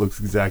fact that it looks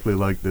exactly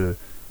like the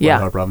Yeah.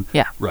 Heart problem?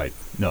 Yeah. Right.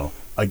 No.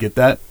 I get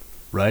that.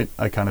 Right?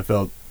 I kind of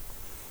felt...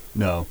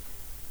 No,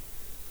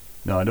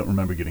 I don't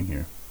remember getting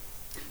here.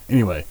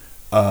 Anyway,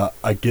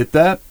 I get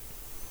that.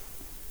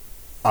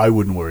 I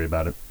wouldn't worry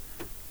about it.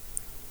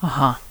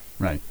 Uh-huh.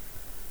 Right.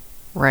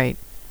 Right.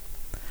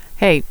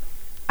 Hey,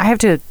 I have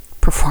to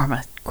perform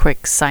a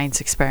quick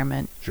science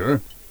experiment. Sure.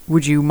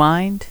 Would you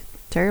mind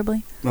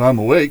terribly? Well, I'm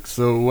awake,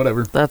 so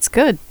whatever. That's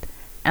good.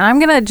 And I'm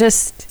going to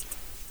just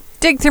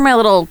dig through my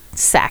little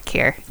sack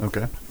here.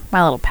 Okay.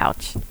 My little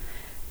pouch.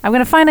 I'm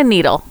going to find a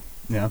needle.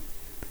 Yeah.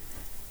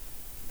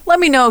 Let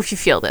me know if you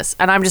feel this.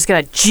 And I'm just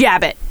going to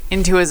jab it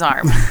into his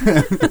arm.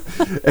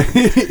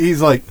 He's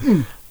like,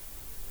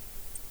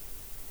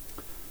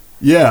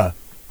 Yeah.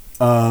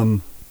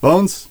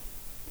 Bones,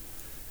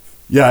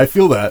 Yeah, I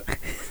feel that.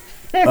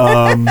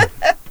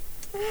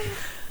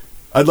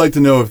 I'd like to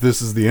know if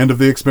this is the end of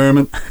the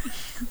experiment.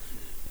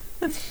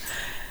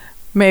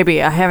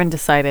 Maybe. I haven't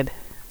decided.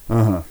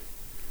 Uh-huh.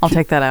 I'll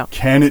take that out.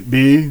 Can it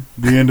be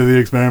the end of the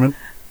experiment?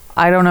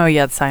 I don't know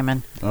yet,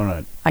 Simon. All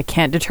right. I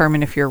can't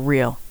determine if you're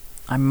real.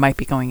 I might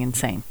be going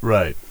insane.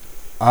 Right.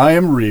 I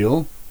am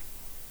real.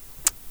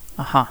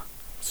 Uh-huh.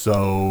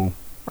 So...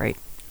 Right.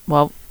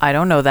 Well, I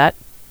don't know that.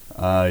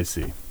 I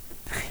see.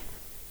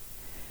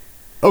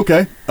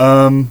 Okay.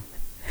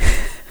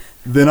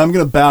 Then I'm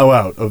going to bow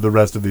out of the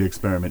rest of the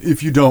experiment,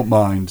 if you don't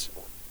mind,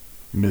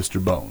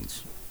 Mr.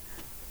 Bones.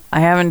 I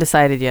haven't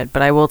decided yet,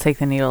 but I will take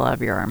the needle out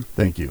of your arm.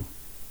 Thank you.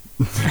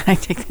 I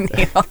take the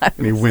needle out.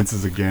 And he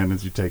winces again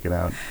as you take it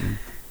out.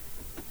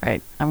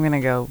 Right. I'm going to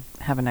go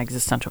have an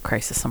existential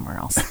crisis somewhere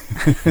else.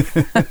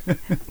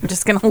 I'm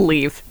just going to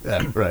leave.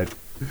 Yeah, right.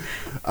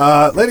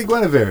 Lady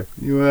Guenevere,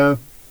 you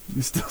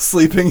still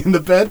sleeping in the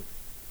bed?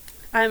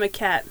 I'm a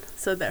cat,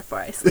 so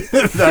therefore I sleep.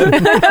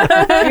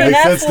 That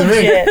makes sense to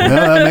me.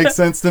 No, that makes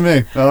sense to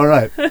me. All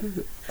right.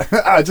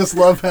 I just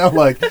love how,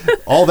 like,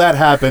 all that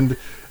happened,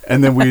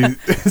 and then we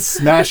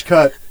smash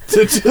cut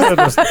to just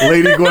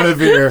Lady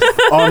Guenevere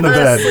on the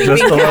bed.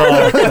 Just a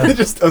little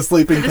Just a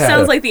sleeping It cat.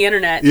 sounds like the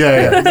internet.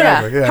 Yeah,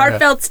 exactly. Yeah,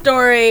 Heartfelt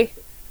story.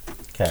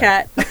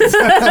 Cat.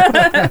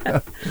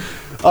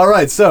 All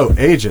right, so,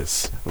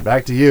 Aegis, we're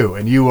back to you,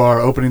 and you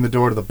are opening the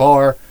door to the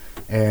bar,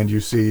 and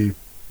you see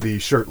the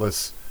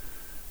shirtless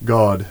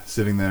God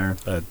sitting there.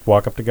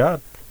 walk up to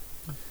God.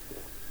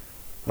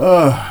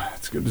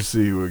 It's good to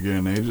see you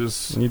again,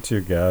 Aegis. You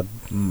too, God.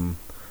 Mm.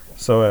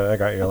 So I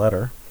got your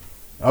letter.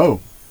 Oh,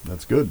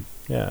 that's good.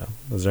 Yeah.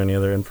 Is there any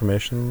other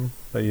information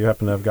that you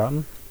happen to have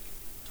gotten?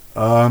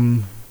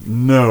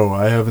 No,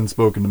 I haven't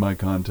spoken to my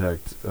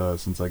contact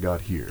since I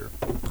got here.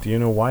 Do you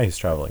know why he's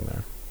traveling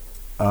there?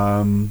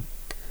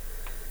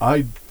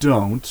 I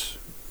don't.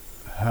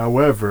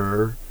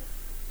 However,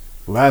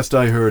 last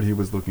I heard he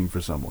was looking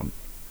for someone.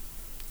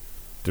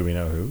 Do we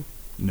know who?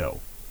 No.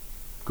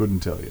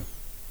 Couldn't tell you.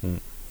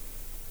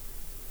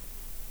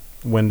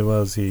 When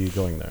was he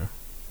going there?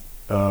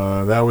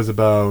 That was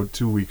about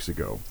 2 weeks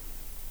ago.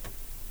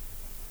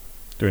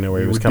 Do we know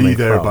where he was would coming be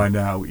there from? by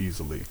now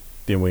easily.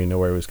 Do we know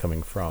where he was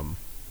coming from?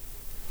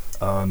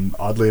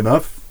 Oddly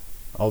enough,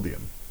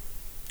 Aldian.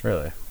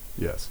 Really?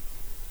 Yes.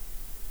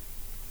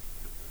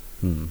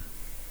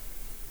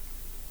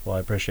 Well, I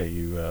appreciate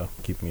you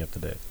keeping me up to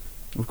date.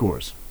 Of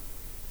course.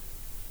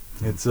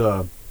 It's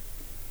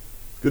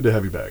good to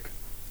have you back.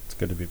 It's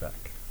good to be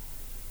back.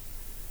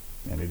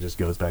 And he just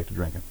goes back to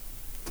drinking.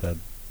 Ted,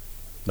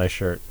 nice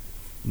shirt.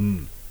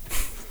 Mm.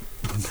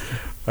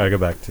 I go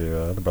back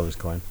to the Brothers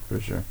Coin. For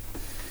sure.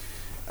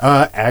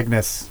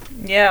 Agnes.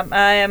 Yeah,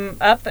 I am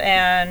up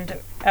and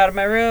out of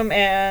my room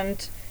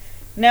and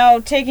now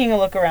taking a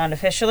look around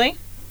officially.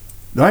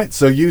 All right,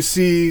 so you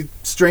see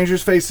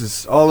strangers'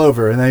 faces all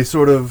over, and they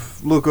sort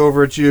of look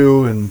over at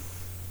you and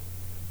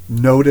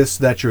notice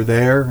that you're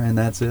there, and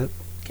that's it.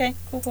 Okay,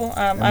 cool.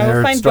 And I will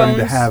they're find starting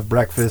Bones. to have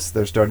breakfast.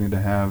 They're starting to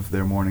have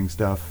their morning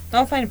stuff.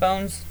 I'll find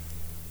Bones.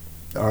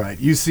 All right,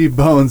 you see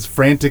Bones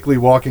frantically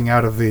walking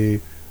out of the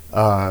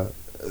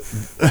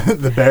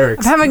the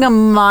barracks. I'm having a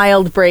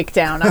mild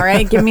breakdown, all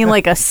right? Give me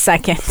like a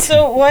second.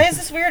 So why is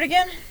this weird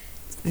again?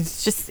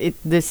 It's just,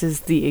 this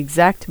is the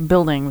exact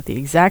building with the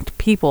exact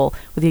people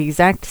with the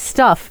exact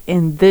stuff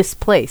in this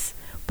place.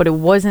 But it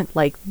wasn't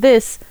like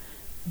this.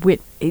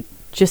 It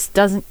just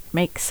doesn't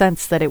make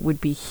sense that it would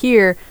be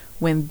here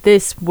when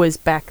this was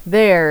back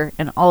there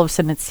and all of a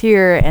sudden it's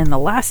here. And the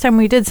last time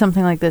we did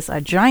something like this, a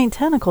giant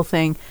tentacle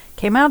thing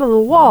came out of the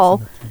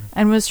wall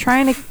and was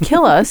trying to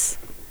kill us.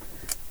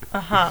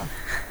 Uh-huh.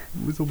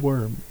 It was a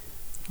worm.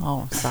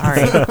 Oh,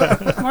 sorry.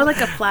 More like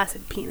a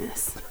flaccid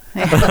penis.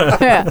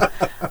 Yeah.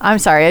 I'm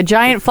sorry. A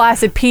giant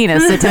flaccid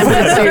penis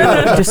attempted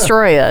to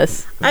destroy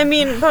us. I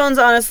mean, Bones,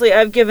 honestly,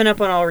 I've given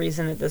up on all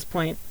reason at this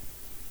point.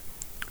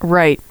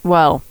 Right.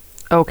 Well,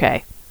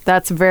 okay.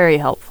 That's very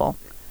helpful.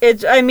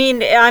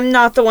 I'm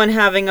not the one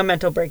having a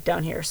mental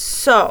breakdown here,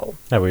 so...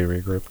 Have we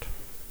regrouped?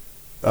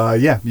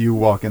 Yeah, you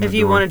walk in the door. If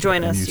you want to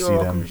join and us, you you're see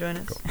welcome them. to join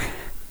us. Go.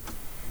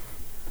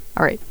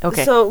 All right.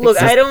 Okay. So,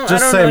 look, I don't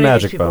Just know say any of these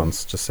magic, people.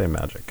 Bones. Just say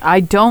magic. I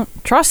don't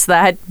trust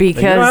that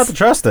because... You don't have to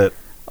trust it,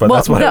 but Well,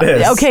 that's what no,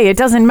 it is. Okay, it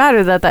doesn't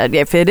matter that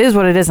if it is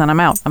what it is, then I'm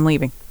out. I'm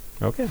leaving.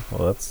 Okay,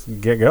 well, let's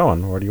get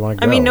going. Where do you want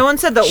to I go? mean, no one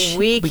said that Shh,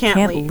 we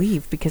can't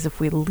leave. because if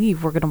we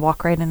leave, we're gonna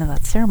walk right into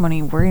that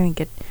ceremony. We're gonna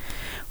get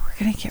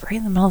right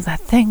in the middle of that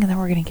thing, and then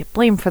we're gonna get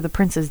blamed for the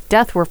prince's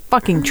death. We're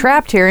fucking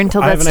trapped here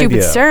until I that have an stupid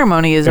idea.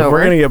 ceremony is If over.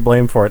 we're going to get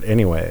blamed for it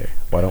anyway,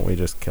 why don't we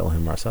just kill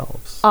him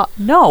ourselves?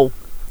 No,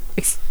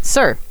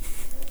 sir.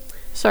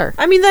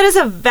 I mean, that is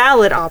a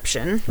valid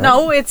option.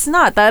 No, it's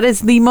not. That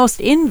is the most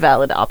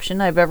invalid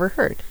option I've ever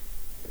heard.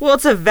 Well,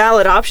 it's a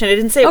valid option. I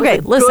didn't say it Okay,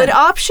 was a listen. good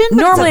option. But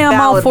Normally, it's a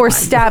I'm all valid for one.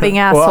 stabbing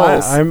Well,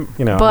 assholes. I'm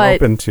but-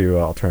 open to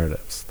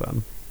alternatives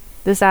then.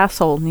 This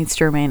asshole needs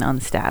to remain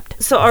unstabbed.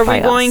 So, are we by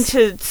going us.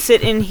 to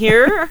sit in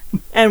here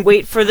and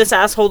wait for this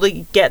asshole to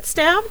get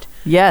stabbed?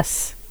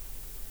 Yes.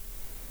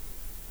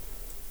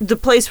 The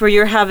place where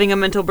you're having a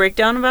mental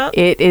breakdown about?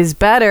 It is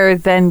better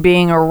than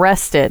being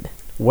arrested.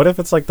 What if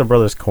it's like the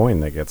brother's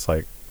coin that gets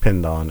like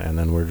pinned on, and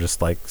then we're just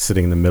like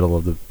sitting in the middle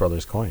of the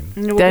brother's coin?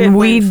 We'll Then get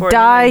we blamed for it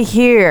die anyway.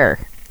 here.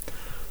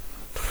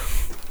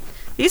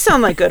 These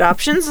sound like good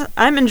options.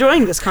 I'm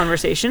enjoying this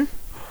conversation.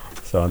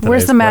 So on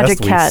Where's today's the magic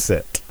quest,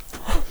 cat?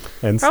 We sit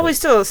and Probably sleep.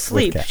 still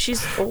asleep. cat.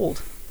 She's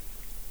old.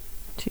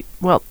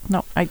 Well,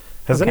 no,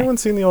 Has okay. anyone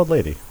seen the old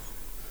lady?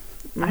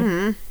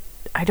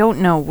 I don't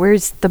know.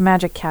 Where's the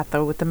magic cat,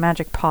 though, with the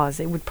magic paws?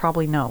 It would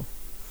probably know.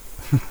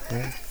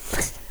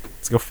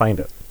 Let's go find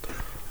it.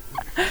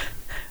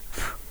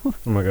 I'm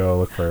gonna go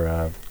look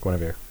for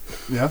Guinevere.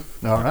 Yeah.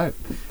 All right.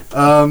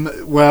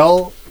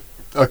 Well,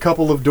 a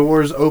couple of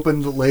doors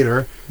opened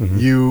later. Mhm.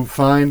 You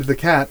find the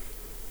cat.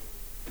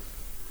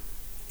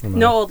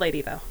 No old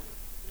lady, though.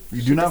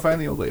 You do not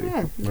find the old lady.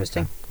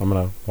 Interesting. I'm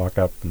gonna walk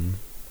up and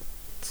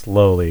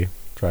slowly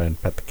try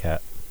and pet the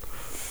cat.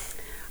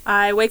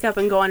 I wake up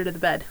and go under the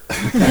bed.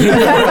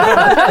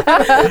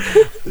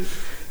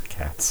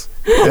 Cats.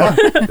 Yeah.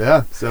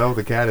 Yeah. So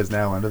the cat is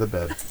now under the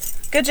bed.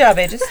 Good job,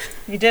 Aegis.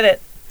 You did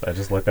it. I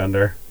just look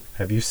under.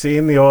 Have you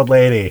seen the old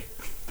lady?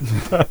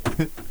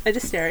 I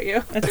just stare at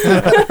you.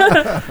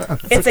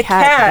 It's a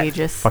cat.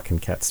 Aegis. Fucking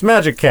cats.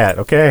 Magic cat,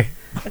 okay?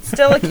 It's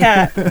still a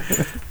cat.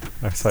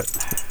 I was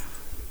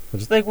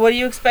like, Like, what do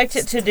you expect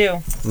it to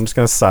do? I'm just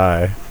gonna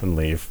sigh and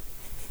leave.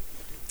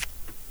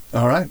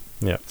 All right.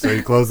 Yeah. So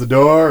you close the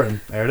door, and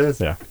there it is.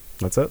 Yeah.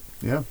 That's it.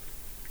 Yeah.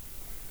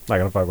 Not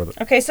gonna fuck with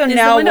it. Okay, so Is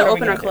now the window what are we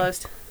open or gonna do?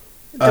 closed?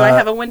 Do I Uh,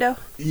 have a window?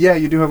 Yeah,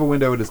 you do have a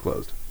window. It is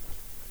closed.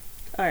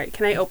 All right,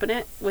 can I open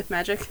it with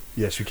magic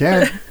Yes, you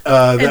can.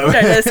 and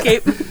try to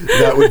escape?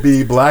 That would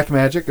be black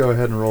magic. Go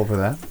ahead and roll for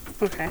that.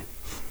 Okay.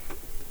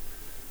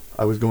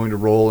 I was going to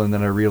roll, and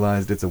then I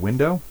realized it's a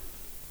window.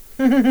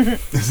 Yeah,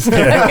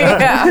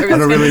 I don't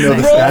really know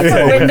the Roll stats.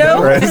 for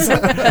window?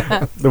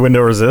 Right. The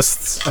window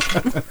resists.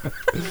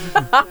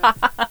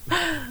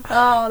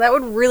 Oh, that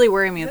would really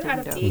worry me Is if it the out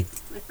of window. 8?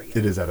 I forget.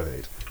 It is out of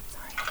 8.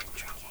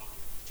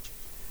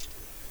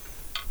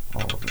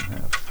 All of them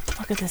have.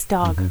 Look at this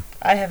dog. Mhm.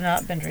 I have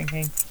not been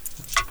drinking.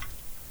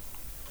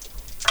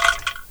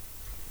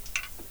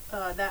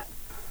 That.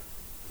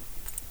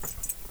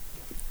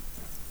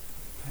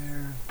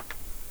 Pair,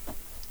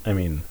 I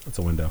mean, it's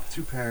a window.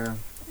 2 pair.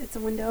 It's a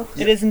window.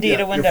 It is indeed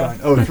Yeah, a window. you're fine.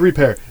 Oh, 3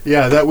 pair.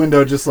 Yeah, that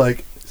window just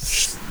like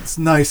it's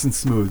nice and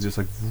smooth, just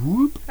like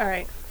whoop. All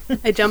right.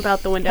 I jump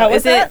out the window. How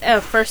Is was it that?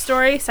 a first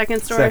story,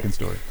 second story? Second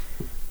story.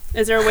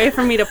 Is there a way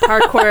for me to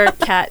parkour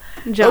cat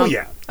jump? Oh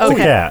yeah.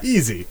 Okay. Yeah.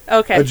 Easy.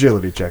 Okay.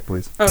 Agility check,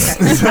 please. Okay.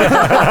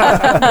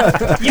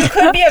 You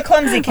could be a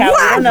clumsy cat.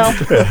 We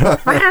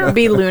don't know.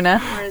 Be Luna.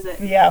 Where is it?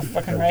 Yeah,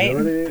 fucking right.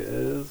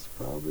 is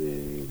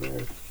probably their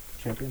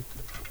champion.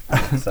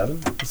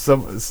 7?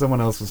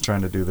 Someone else was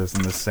trying to do this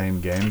in the same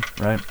game,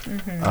 right?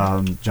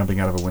 Mm-hmm. Jumping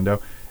out of a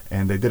window,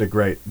 and they did it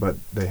great, but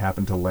they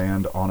happened to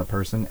land on a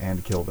person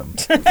and kill them.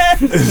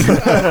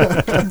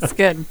 That's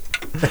good.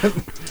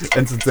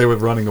 And since they were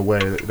running away,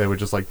 they were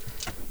just like,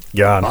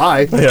 Gone.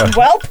 "Bye." Yeah.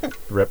 Well,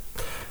 Rip.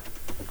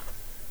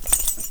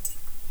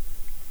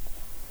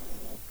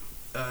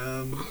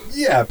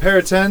 Yeah, pair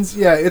of 10s.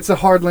 Yeah, it's a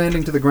hard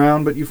landing to the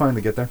ground, but you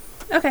finally get there.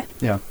 Okay.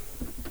 Yeah,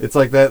 it's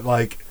like that,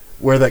 like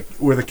where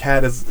the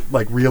cat is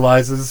like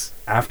realizes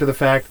after the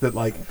fact that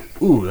like,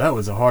 ooh, that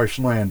was a harsh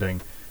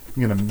landing.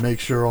 I'm gonna make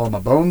sure all my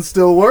bones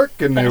still work,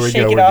 and there Kinda we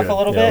shake go. it we're off good. a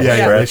little Yeah. bit. Yeah,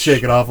 Yeah. they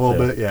shake it off a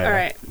little Yeah. bit. Yeah. All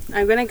right.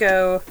 I'm going to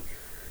go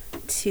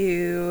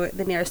to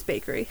the nearest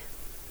bakery.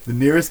 The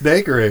nearest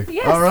bakery.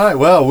 Yes. All right.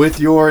 Well, with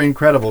your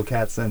incredible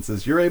cat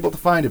senses, you're able to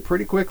find it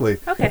pretty quickly.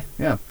 Okay.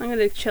 Yeah. I'm going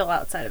to chill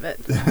outside of it.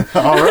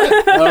 All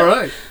right. All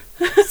right.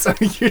 So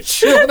you're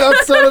chilling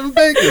outside of a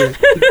bakery.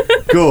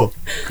 Cool.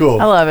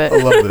 Cool. I love it. I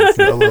love this.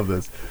 I love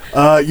this.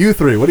 You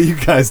three, what are you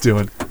guys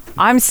doing?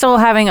 I'm still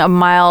having a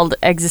mild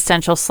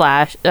existential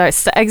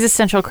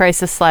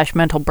crisis /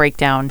 mental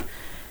breakdown.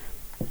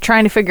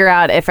 Trying to figure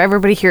out if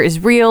everybody here is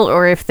real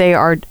or if they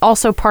are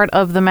also part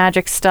of the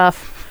magic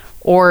stuff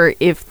or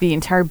if the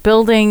entire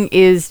building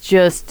is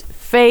just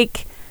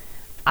fake.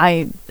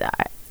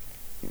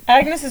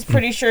 Agnes is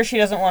pretty sure she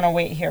doesn't want to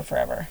wait here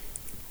forever.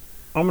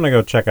 I'm gonna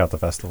go check out the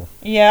festival.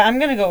 Yeah, I'm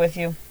gonna go with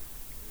you.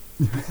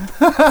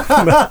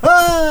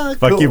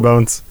 Fuck you,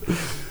 Bones.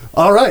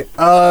 All right.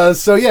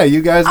 So yeah,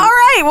 you guys. All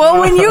right. Well,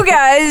 when you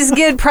guys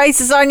get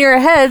prices on your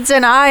heads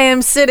and I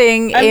am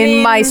sitting I in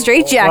mean- my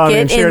straitjacket Well, I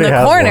mean, she in already the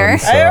has corner. one,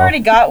 so- I already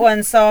got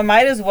one, so I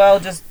might as well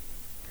just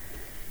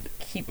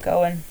keep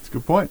going. That's a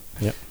good point.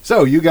 Yep.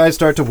 So you guys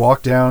start to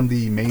walk down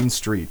the main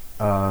street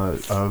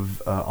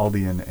of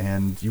Albion,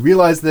 and you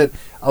realize that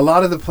a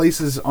lot of the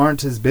places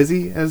aren't as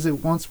busy as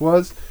it once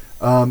was,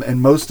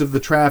 and most of the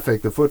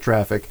traffic, the foot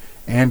traffic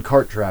and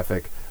cart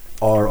traffic,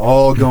 are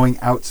all going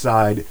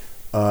outside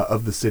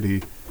of the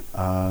city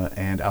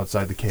and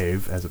outside the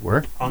cave, as it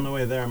were. On the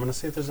way there, I'm gonna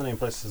see if there's any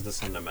places to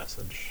send a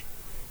message,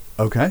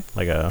 Okay.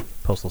 like a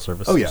postal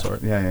service. Oh of yeah. some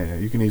sort. Yeah.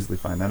 You can easily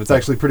find that. It's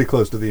actually pretty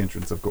close to the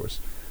entrance, of course.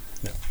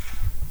 Yeah.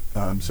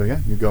 So yeah,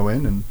 you go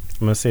in and I'm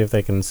gonna see if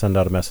they can send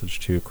out a message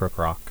to Crook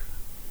Rock.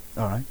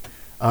 all right.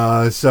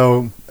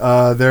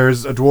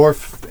 There's a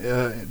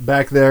dwarf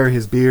back there.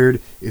 His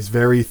beard is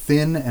very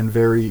thin and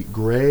very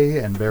gray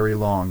and very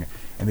long.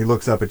 And he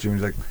looks up at you and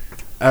he's like,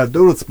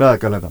 do it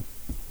back a little.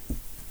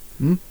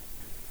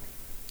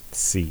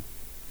 C.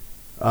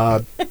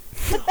 I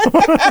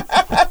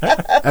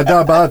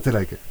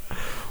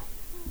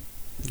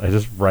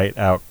just write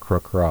out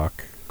Crook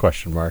Rock ?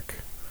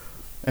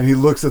 And he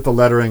looks at the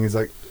lettering. He's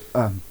like,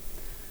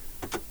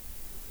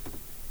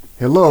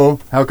 hello,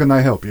 how can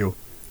I help you?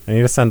 I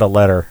need to send a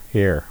letter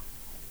here.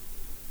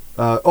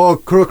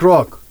 Crook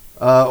Rock.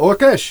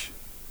 Orkesh.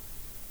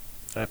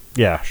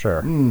 Yeah,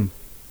 sure.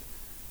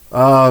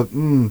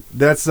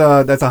 That's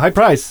a high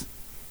price.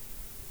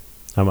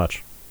 How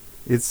much?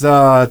 It's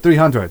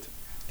 300.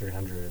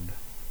 300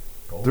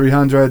 gold.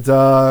 300, it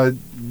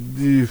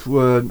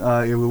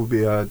will be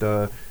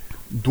the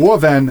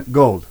Dwarven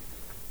gold.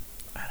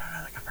 I don't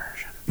know the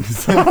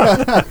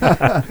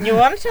conversion. You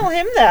want to tell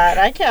him that?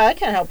 I can't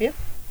help you.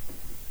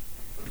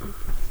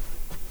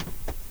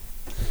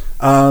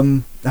 How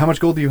much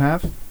gold do you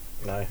have?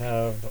 I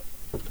have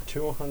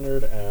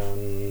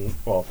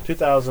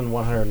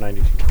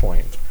 2,192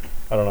 coin.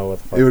 I don't know what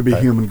the fuck. It would be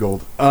human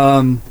gold.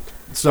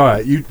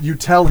 Sorry, you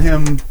tell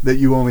him that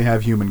you only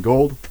have human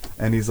gold,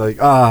 and he's like,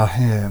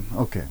 yeah,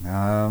 okay.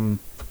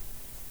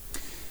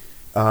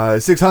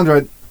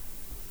 600.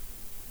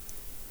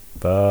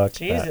 Fuck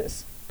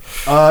Jesus.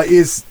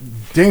 Is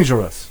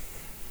dangerous.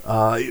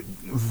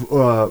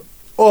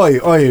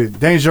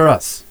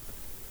 Dangerous.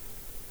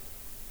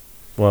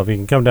 Well, if you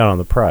can come down on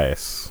the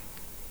price.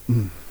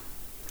 I'm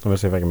going to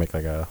see if I can make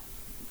like a...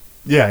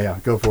 Yeah,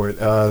 go for it.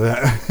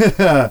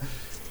 That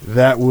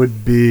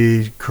would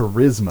be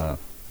charisma.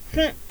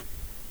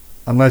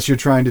 Unless you're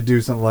trying to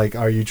do something like,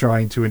 are you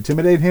trying to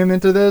intimidate him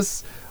into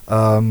this?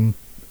 Are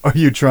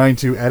you trying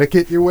to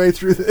etiquette your way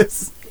through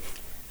this?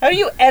 How do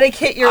you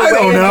etiquette your I way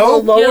don't into know.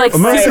 the lower You're like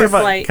I'm gonna see fight or if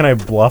I, flight. can I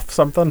bluff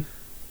something?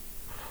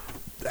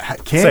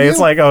 Can Say you? it's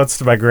like, oh, it's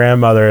to my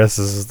grandmother. This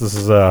is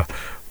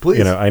Please.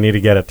 you know, I need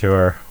to get it to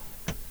her.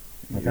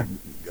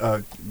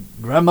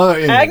 Grandmother.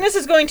 Agnes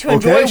is going to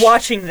enjoy Okay.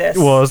 watching this.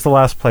 Well, it was the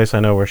last place I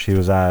know where she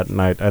was at,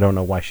 and I don't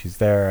know why she's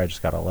there. I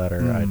just got a letter.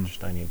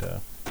 I need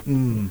to.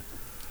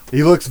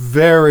 He looks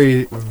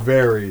very,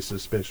 very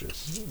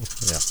suspicious.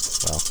 Yeah.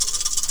 Well.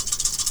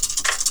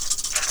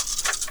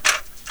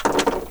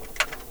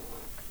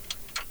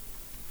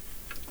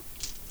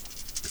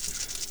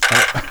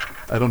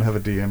 I don't have a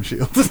DM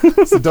shield,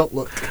 so don't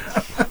look.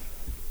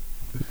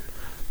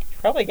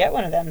 Probably get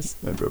one of them.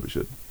 I probably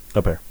should.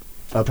 Up here.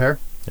 Up here?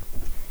 Yeah.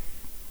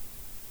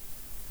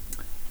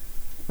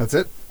 That's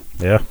it?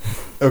 Yeah.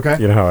 Okay.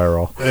 You know how I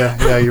roll.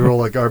 Yeah, you roll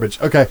like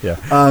garbage. Okay.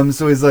 Yeah.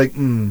 So he's like,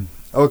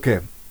 okay.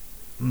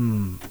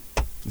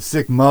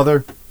 Sick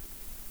mother.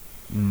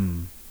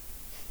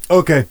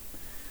 Okay.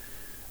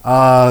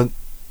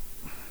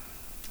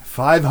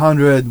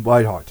 500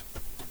 white heart.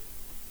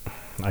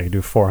 I can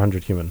do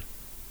 400 human.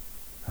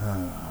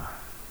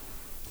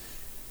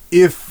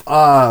 If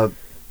coal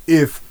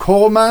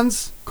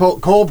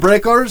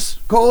breakers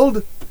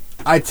gold,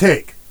 I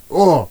take.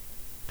 Oh,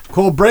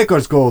 coal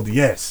breakers gold,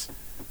 yes.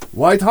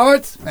 White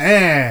heart,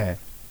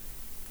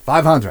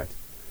 500.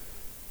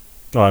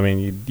 Well, I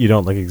mean, you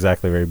don't look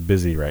exactly very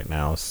busy right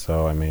now,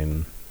 so I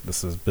mean,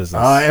 this is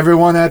business.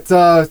 Everyone at it's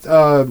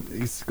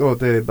called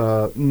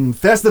the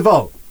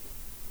festival.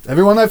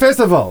 Everyone at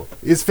festival.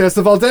 It's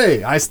festival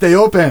day. I stay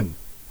open.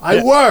 I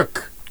Yeah.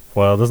 work.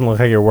 Well, it doesn't look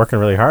like you're working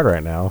really hard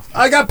right now.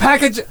 I got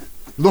package.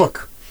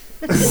 Look.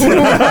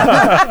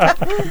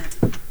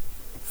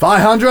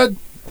 500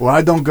 or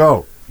I don't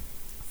go.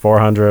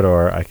 400,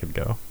 or I could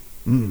go.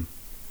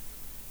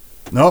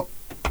 Nope.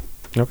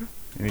 Okay.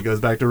 And he goes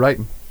back to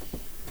writing.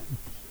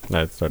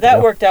 That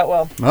worked out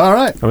well. All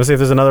right. I'm gonna see if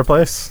there's another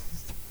place.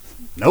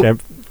 Nope.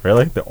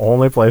 Really? The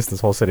only place in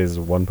this whole city is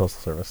one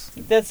postal service.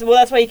 That's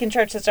why you can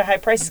charge such a high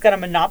price. He's got a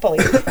monopoly.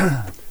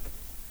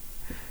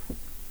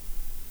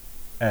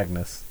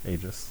 Agnes,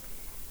 Aegis.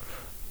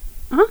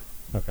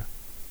 Okay.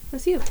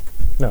 That's you.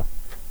 No.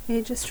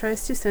 He just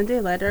tries to send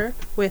a letter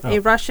with Oh. a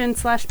Russian /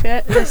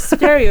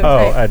 stereotype.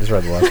 Oh, I just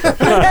read the last part.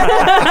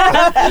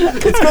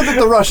 It's good that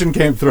the Russian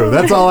came through.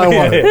 That's all I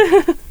wanted.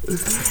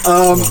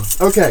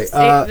 Okay.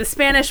 The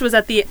Spanish was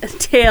at the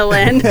tail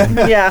end.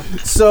 Yeah.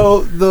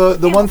 So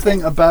the one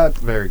thing about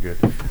very good.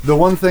 The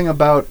one thing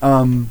about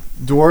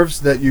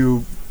dwarves that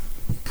you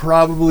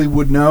probably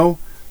would know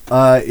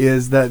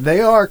is that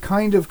they are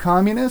kind of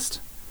communist.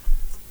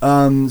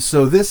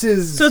 So this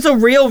is So it's a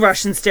real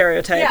Russian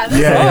stereotype. Yeah, this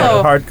Yeah.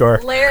 is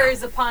Hardcore.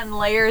 layers upon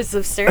layers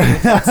of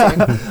stereotypes.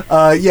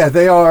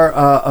 they are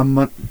a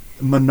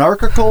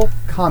monarchical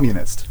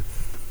communist.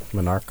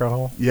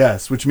 Monarchical?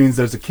 Yes, which means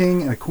there's a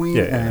king and a queen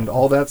Yeah, yeah, and yeah.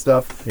 all that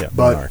stuff, Yeah,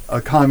 but monarch. a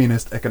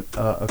communist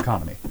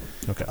economy.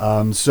 Okay.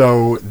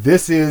 So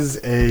this is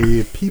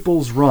a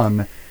people's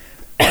run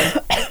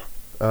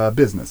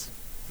business,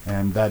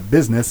 and that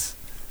business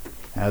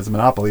has a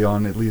monopoly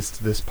on at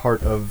least this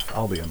part of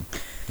Albion.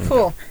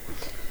 Cool.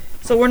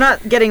 So we're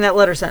not getting that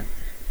letter sent.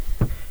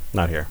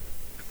 Not here.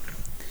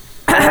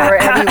 Or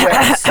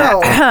anywhere.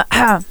 So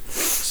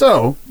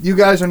So, you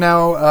guys are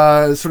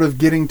now sort of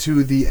getting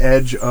to the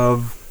edge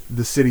of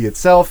the city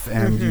itself,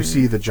 and you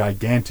see the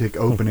gigantic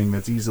opening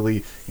that's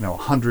easily,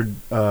 100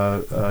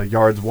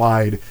 yards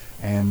wide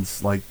and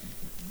like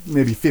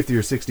maybe 50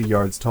 or 60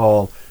 yards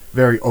tall,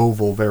 very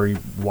oval, very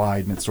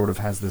wide, and it sort of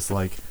has this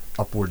like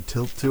upward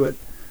tilt to it.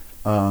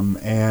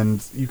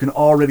 And you can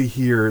already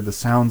hear the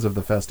sounds of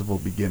the festival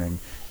beginning,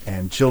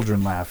 and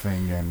children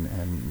laughing, and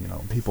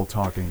people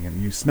talking,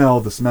 and you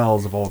smell the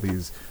smells of all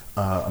these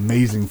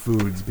amazing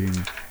foods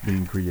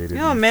being created.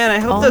 Oh man, I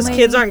hope those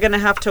kids aren't going to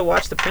have to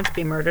watch the prince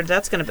be murdered.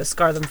 That's going to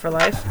scar them for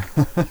life.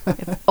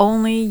 If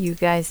only you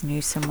guys knew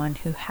someone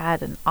who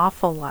had an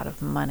awful lot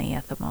of money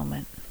at the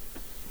moment.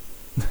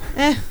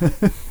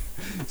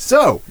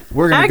 So,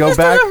 we're going to go Agnes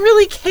back. doesn't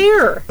really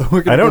care.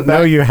 I don't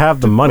know you have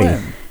the money.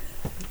 Gwen.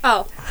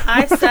 Oh,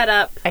 I set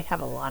up. I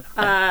have a lot of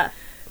money.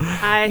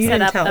 I You set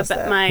didn't up tell us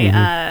that.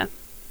 my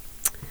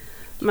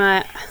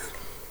my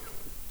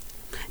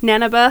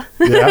Nanaba.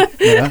 Yeah.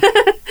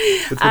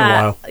 It's been a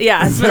while.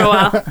 Yeah, it's been a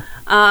while.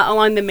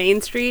 Along the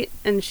main street,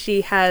 and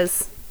she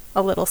has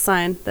a little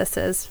sign that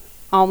says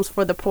 "Alms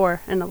for the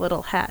Poor" and a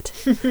little hat.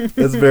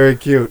 That's very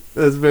cute.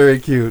 That's very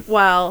cute.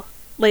 While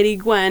Lady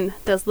Gwen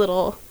does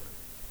little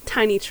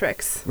tiny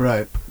tricks,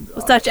 Right.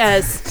 such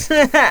as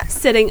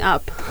sitting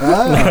up,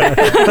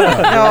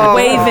 Ah.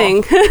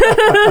 waving.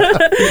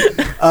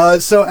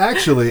 So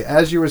actually,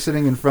 as you were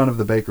sitting in front of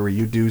the bakery,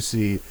 you do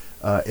see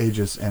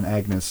Aegis and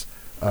Agnes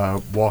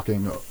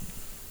walking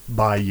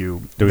by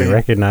you. Do we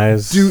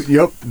recognize?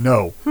 Yep.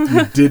 No.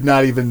 You did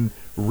not even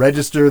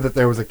register that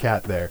there was a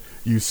cat there.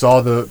 You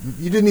saw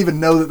you didn't even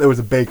know that there was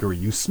a bakery.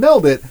 You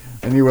smelled it,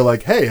 and you were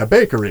like, "Hey, a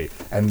bakery!"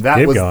 And that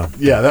Keep was going.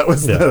 that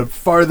was the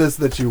farthest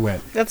that you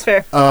went. That's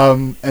fair.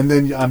 And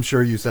then I'm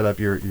sure you set up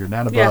your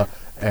Nanaba, Yeah.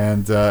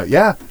 and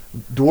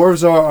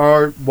dwarves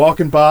are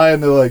walking by,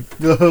 and they're like,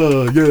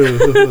 oh,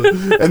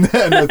 yeah, and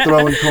then they're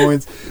throwing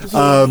coins.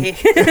 Some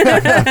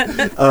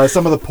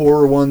of the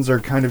poorer ones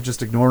are kind of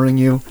just ignoring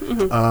you,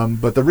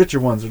 but the richer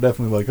ones are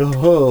definitely like,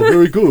 oh,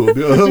 very cool,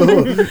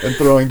 and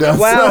throwing down.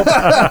 Wow.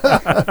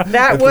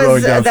 That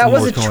throwing down that some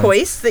was more a coins.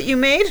 choice that you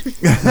made?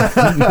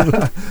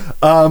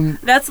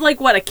 That's like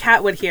what a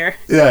cat would hear.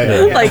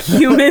 Yeah. Like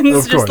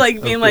humans, Of just course, like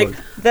of being like,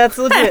 course. That's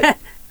legit.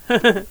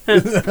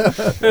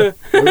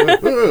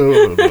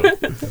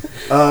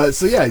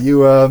 So yeah,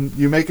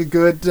 you make a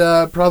good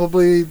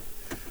probably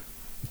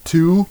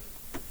 2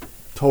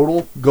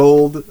 total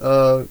gold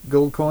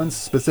coins,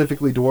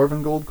 specifically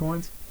dwarven gold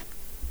coins.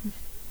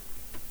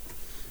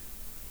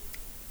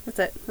 that's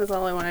it. That's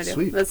all I want to do.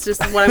 Sweet. That's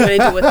just what I'm going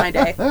to do with my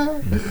day.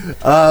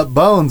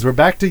 Bones, we're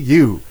back to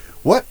you.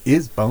 What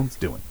is Bones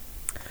doing?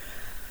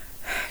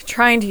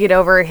 Trying to get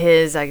over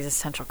his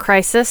existential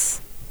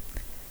crisis.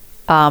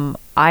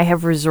 I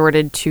have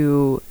resorted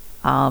to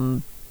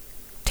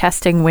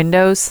testing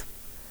windows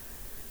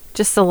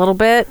just a little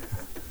bit.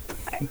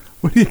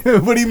 What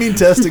do you mean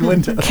testing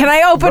windows? Can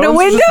I open a Bones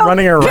is window? just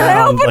running around Can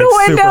I open like a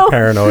window? super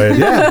paranoid.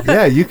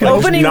 yeah, you can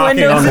Opening knocking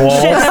windows on and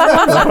walls. shit.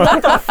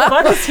 What the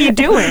fuck is he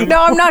doing?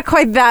 No, I'm not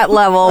quite that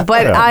level,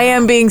 but Yeah. I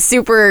am being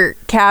super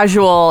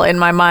casual in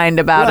my mind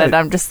about Right. it.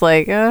 I'm just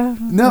like,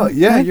 No,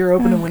 yeah, you're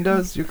opening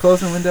windows, you're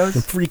closing windows.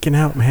 I'm freaking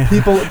out, man.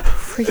 People,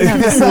 freaking out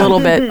just a little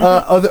bit.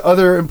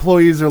 other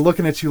employees are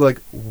looking at you like,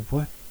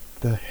 what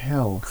the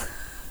hell?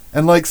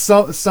 And like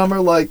some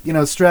are like,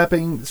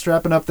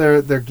 strapping up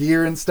their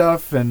gear and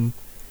stuff, and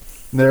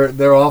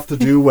they're off to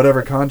do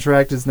whatever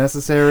contract is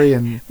necessary.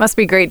 And Must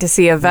be great to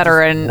see a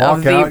veteran walk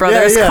of the out.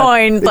 Brothers Yeah,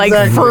 Coin like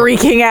exactly.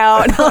 freaking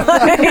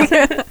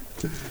out.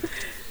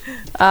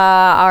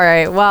 All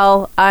right.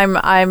 Well,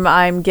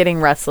 I'm getting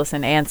restless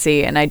and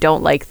antsy, and I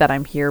don't like that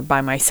I'm here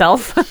by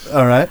myself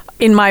all right,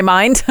 in my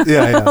mind.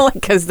 Yeah.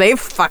 Because they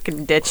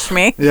fucking ditched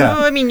me. yeah.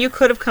 Well, I mean, you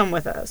could have come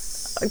with us.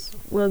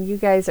 Well, you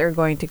guys are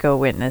going to go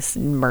witness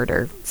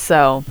murder,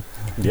 so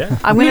Yeah.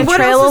 I'm going to What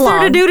trail else is along.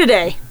 there to do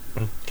today?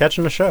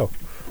 Catching a show.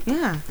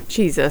 Yeah.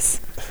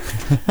 Jesus.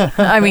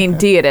 I mean,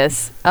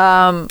 Deidus.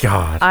 God.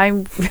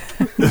 I'm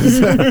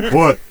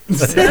What?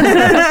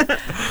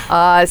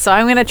 so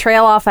I'm going to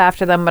trail off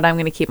after them, but I'm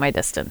going to keep my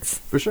distance.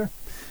 For sure.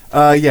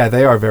 Yeah,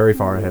 they are very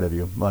far ahead of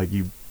you. Like,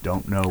 you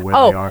don't know where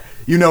Oh. they are.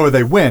 You know where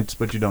they went,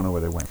 but you don't know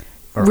where they went.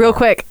 Or Real are.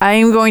 quick, I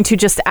am going to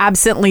just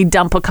absently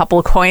dump a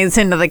couple coins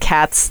into the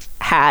cat's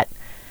hat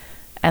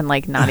and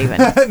like not even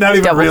Not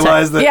even double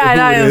realize check. that. Yeah, who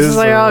no, it it's is just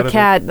like, or oh, whatever.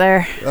 cat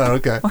there. Oh,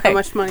 okay. How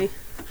much money?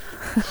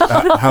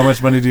 How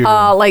much money do you get?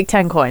 Like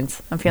 10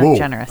 coins. I'm feeling Whoa.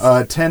 generous.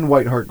 10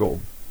 white heart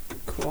gold.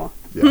 Cool.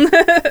 There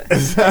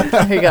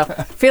you go.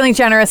 Feeling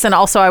generous, and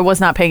also I was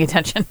not paying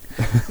attention.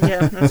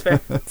 Yeah, that's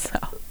fair. So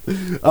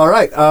All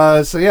right.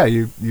 So yeah,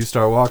 you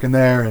start walking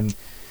there, and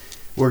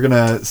we're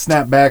gonna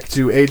snap back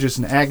to Aegis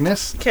and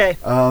Agnes. Okay.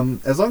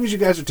 As long as you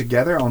guys are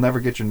together, I'll never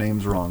get your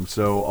names wrong.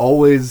 So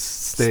always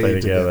stay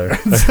together.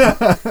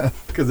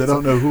 Because I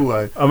don't know who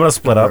I. I'm gonna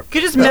split up.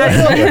 You could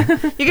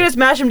just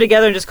mash them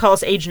together and just call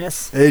us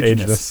Agnes.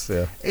 Agnes.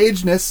 Yeah.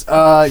 Agnes,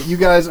 you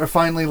guys are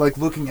finally like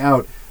looking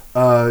out,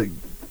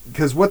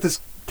 because what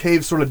this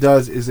cave sort of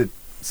does is it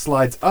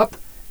slides up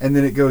and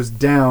then it goes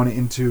down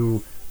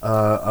into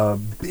a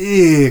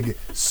big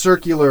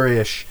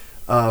circular-ish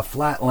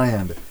flat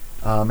land.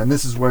 And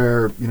this is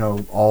where,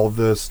 all of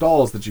the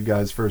stalls that you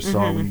guys first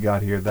saw when you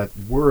got here that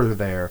were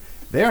there,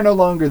 they are no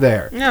longer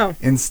there. No.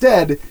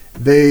 Instead,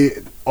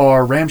 they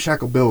are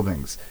ramshackle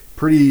buildings.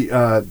 Pretty,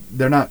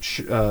 they're not,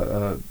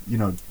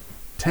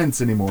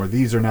 tents anymore.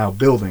 These are now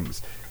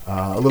buildings,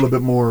 a little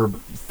bit more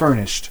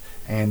furnished,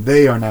 and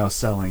they are now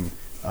selling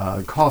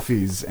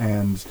coffees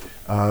and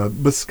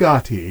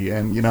biscotti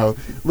and,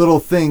 little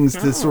things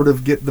to sort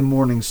of get the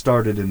morning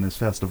started in this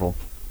festival.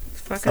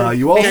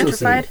 You also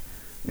see...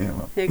 Yeah,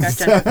 well. You got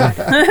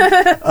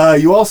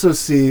gentrified. You also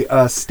see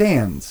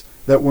stands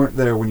that weren't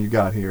there when you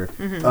got here.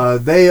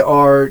 They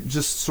are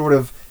just sort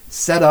of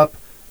set up,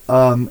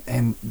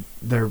 and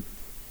they're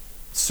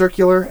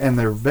circular and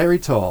they're very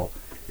tall.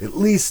 At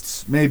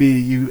least maybe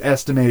you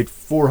estimate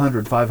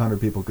 400,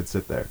 500 people could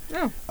sit there.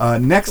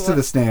 Next to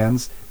the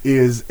stands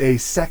is a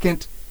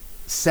second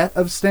set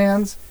of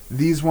stands.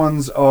 These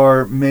ones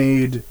are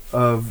made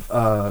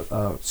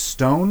of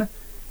stone.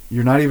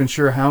 You're not even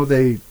sure how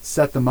they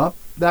set them up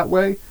that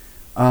way.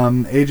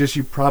 Aegis,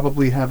 you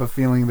probably have a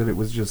feeling that it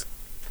was just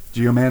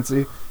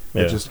geomancy.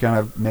 It just kind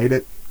of made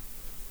it.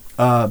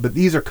 But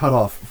these are cut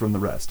off from the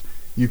rest.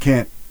 You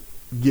can't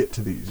get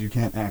to these. You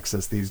can't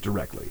access these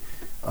directly.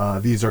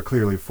 These are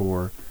clearly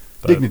for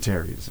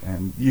dignitaries.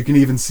 And you can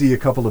even see a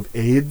couple of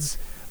aides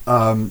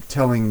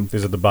telling...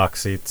 These are the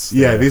box seats.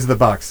 Yeah, these are the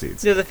box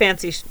seats. They're the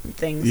fancy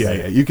things.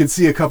 Yeah. You can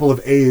see a couple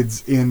of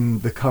aides in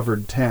the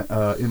covered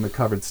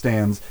covered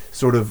stands,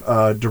 sort of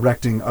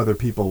directing other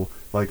people,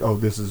 like, oh,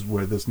 this is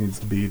where this needs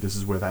to be, this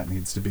is where that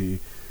needs to be.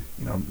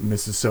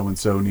 Mrs.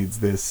 So-and-so needs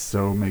this,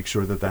 so make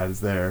sure that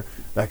is there,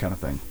 that kind of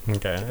thing.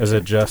 Okay. Is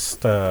it just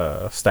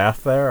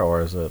staff there,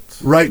 or is it...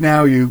 Right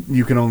now,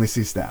 you can only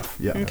see staff.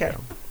 Yeah. Okay.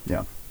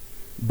 Yeah.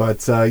 But,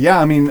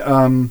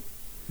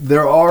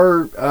 there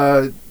are...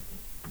 I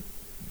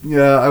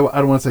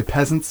don't want to say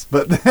peasants,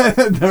 but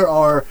there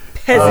are...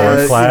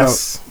 Lower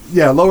class.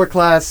 Lower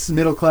class,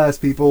 middle class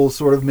people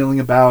sort of milling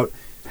about,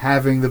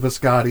 having the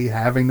biscotti,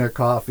 having their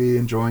coffee,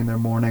 enjoying their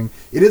morning.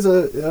 It is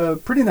a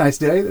pretty nice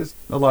day. There's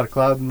a lot of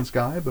clouds in the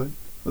sky, but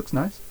looks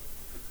nice.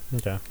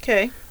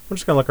 Okay. I'm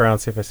just going to look around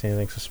and see if I see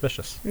anything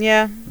suspicious.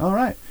 Yeah. All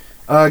right.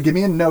 Give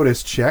me a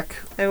notice check.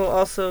 I will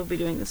also be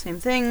doing the same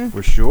thing.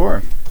 For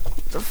sure.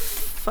 The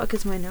fuck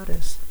is my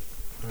notice?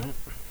 Right.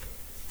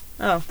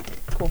 Oh,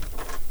 cool.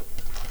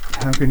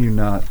 How can you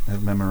not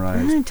have I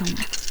memorized don't.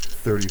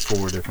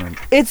 34 different...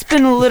 It's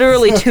been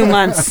literally 2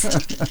 months.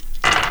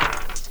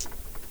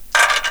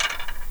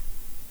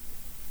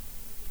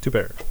 2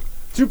 pair.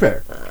 2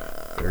 pair.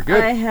 Very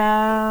good. I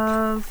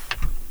have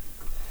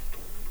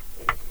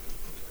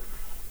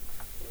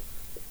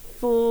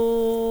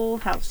full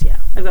house. Yeah,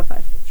 I've got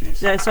 5.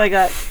 Jeez. Yeah, so I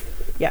got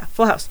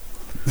full house.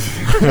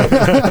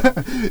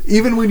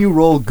 Even when you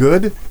roll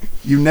good,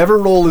 you never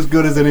roll as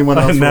good as anyone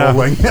else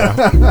rolling.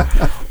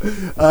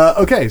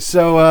 Okay,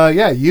 so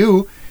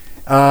you,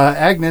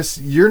 Agnes,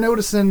 you're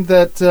noticing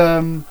that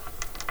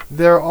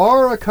there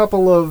are a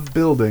couple of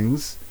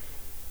buildings,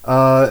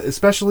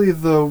 especially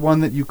the one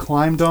that you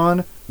climbed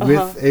on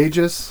with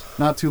Aegis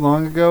not too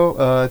long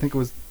ago. I think it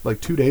was like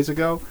 2 days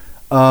ago.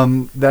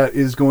 That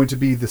is going to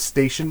be the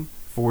station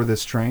for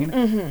this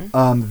train.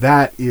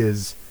 That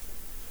is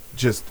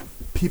just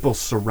people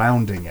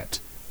surrounding it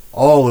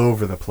all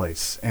over the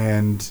place,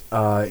 and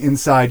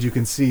inside you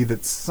can see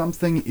that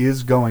something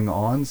is going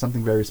on,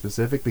 something very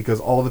specific, because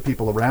all the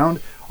people around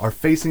are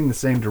facing the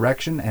same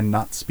direction and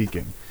not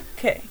speaking.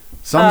 Okay.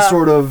 Some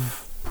sort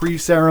of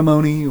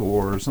pre-ceremony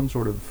or some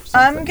sort of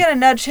something. I'm gonna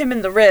nudge him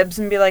in the ribs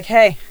and be like,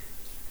 hey,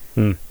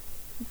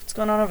 what's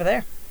going on over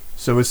there?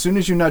 So as soon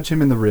as you nudge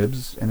him in the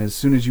ribs, and as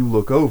soon as you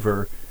look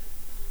over,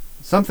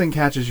 something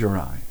catches your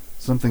eye.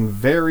 Something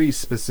very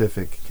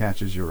specific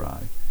catches your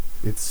eye.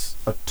 It's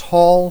a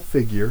tall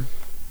figure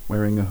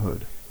wearing a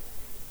hood.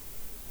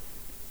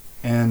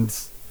 And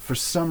for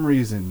some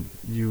reason,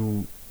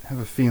 you have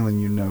a feeling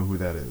you know who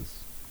that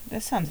is.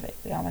 This sounds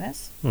vaguely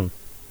ominous.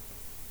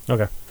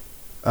 Okay.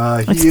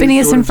 It's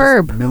Phineas and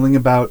Ferb. Milling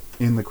about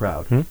in the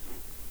crowd.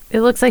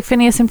 It looks like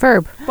Phineas and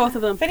Ferb. Both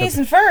of them. Phineas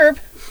and Ferb?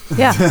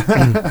 Yeah.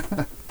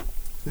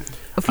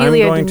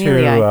 Ophelia I'm going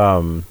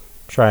Demeliae. to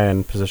try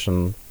and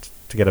position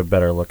to get a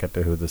better look at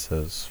who this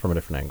is from a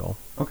different angle,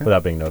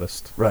 without being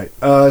noticed. Right.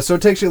 So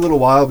it takes you a little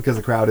while because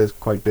the crowd is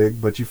quite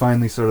big, but you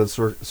finally sort of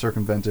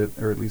circumvent it,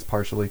 or at least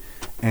partially,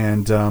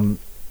 and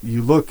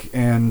you look,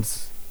 and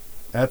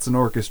that's an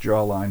orcish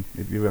jawline,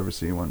 if you've ever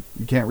seen one.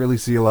 You can't really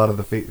see a lot of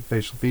the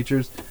facial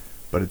features,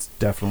 but it's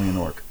definitely an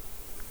orc.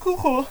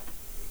 Cool.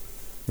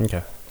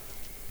 Okay.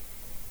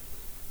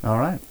 All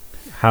right.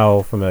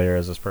 How familiar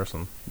is this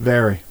person?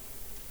 Very.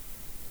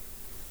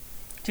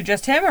 To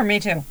just him or me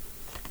too?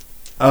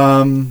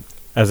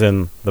 As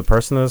in the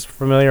person is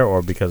familiar,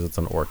 or because it's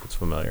an orc it's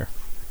familiar?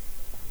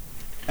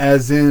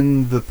 As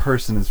in the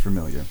person is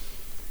familiar.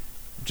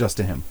 Just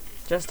to him.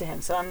 Just to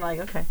him. So I'm like,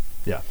 okay.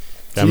 Yeah.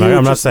 I'm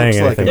not saying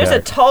anything. There's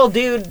a tall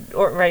dude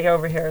right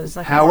over here.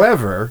 Like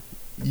however,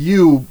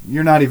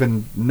 you're not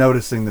even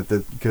noticing that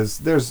because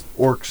there's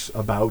orcs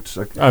about.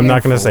 I'm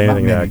not going to say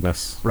anything to many.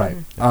 Agnes. Right.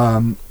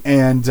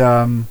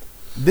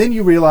 Then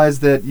you realize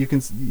that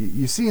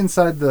you see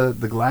inside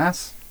the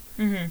glass,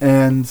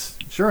 and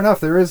sure enough,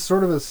 there is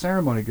sort of a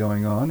ceremony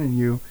going on, and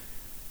you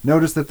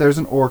notice that there's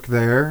an orc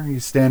there.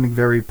 He's standing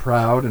very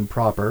proud and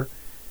proper,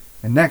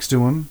 and next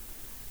to him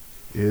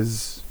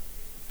is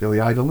Filii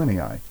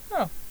Dolenii.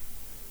 Oh.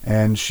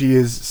 And she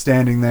is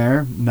standing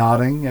there,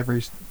 nodding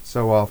every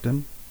so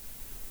often,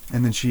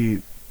 and then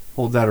she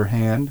holds out her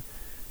hand,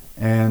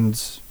 and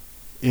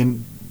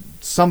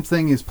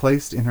something is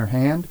placed in her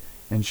hand,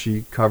 and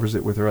she covers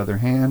it with her other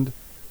hand,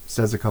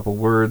 says a couple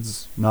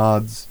words,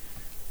 nods,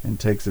 and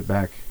takes it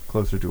back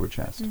closer to her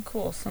chest.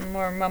 Cool. Some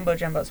more mumbo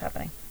jumbo's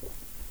happening.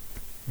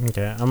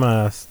 Okay, I'm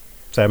gonna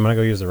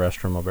go use the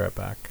restroom. I'll be right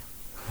back.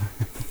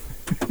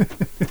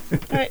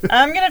 All right,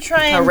 I'm gonna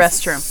try and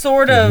restroom.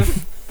 sort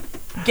of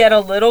get a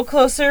little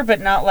closer, but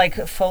not like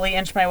fully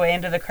inch my way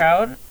into the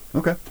crowd.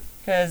 Okay.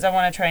 Because I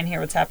want to try and hear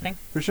what's happening.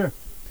 For sure.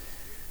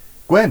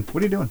 Gwen,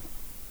 what are you doing?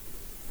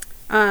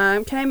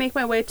 Can I make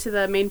my way to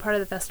the main part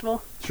of the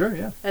festival? Sure,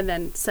 yeah. And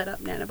then set up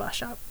Nanaboss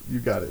shop. You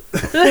got it.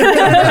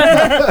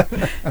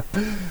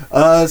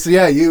 So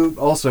yeah, you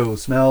also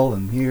smell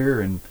and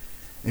hear and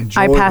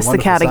enjoy. I pass the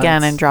wonderful cat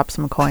again sights. and drop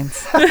some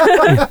coins.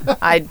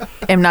 I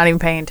am not even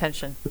paying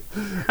attention.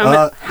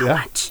 How yeah.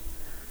 much?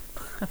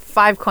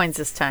 5 coins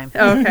this time.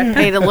 Oh, okay.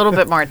 Paid a little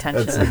bit more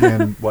attention. That's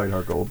again White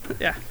Heart Gold.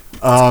 Yeah.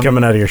 It's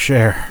coming out of your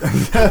share.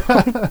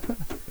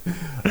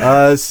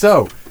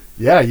 So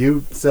yeah,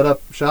 you set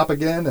up shop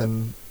again,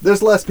 and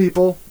there's less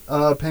people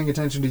paying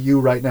attention to you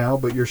right now,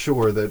 but you're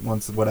sure that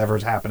once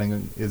whatever's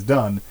happening is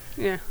done,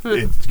 Yeah.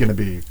 it's gonna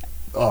be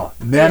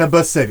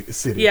Nanaboss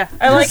City. Yeah.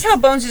 I like how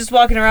Bones is just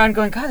walking around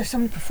going, God, there's so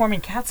many performing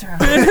cats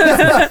around.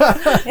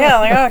 Yeah,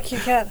 like, oh,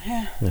 cute cat.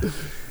 Yeah.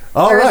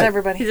 All Where's right.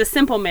 everybody? He's a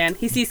simple man.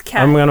 He sees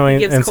cat. I'm gonna he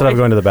gives instead coin. of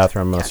going to the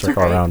bathroom, I'm gonna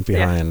circle right. around Yeah.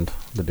 behind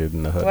the dude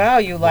in the hood. Wow,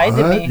 you lied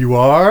to What? me. You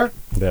are?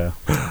 Yeah.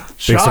 Big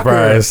Shocker.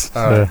 surprise.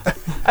 All right.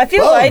 I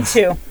feel lied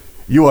to.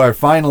 You are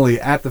finally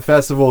at the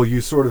festival.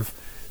 You sort of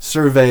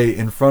survey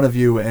in front of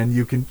you, and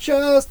you can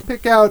just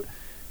pick out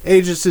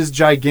Aegis's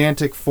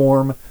gigantic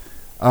form.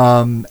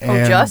 And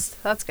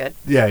That's good.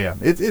 Yeah.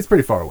 It's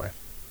pretty far away.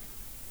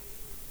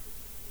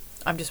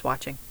 I'm just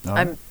watching. All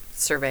I'm right.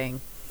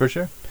 surveying. For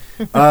sure.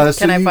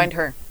 Can I find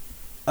her?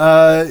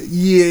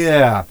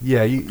 Yeah. You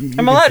I'm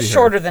can a lot see her.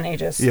 shorter than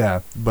Aegis. Yeah,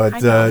 I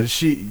but know.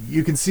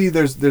 you can see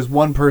there's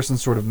one person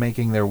sort of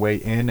making their way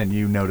in, and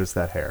you notice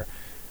that hair.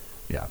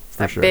 Yeah, for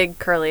That sure. big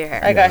curly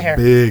hair. I got hair.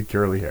 Big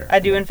curly hair. I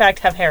do, in fact,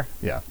 have hair.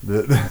 Yeah,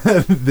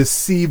 the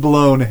sea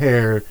blown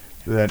hair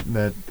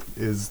that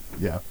is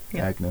Yeah.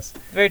 Agnes.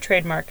 Very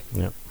trademark.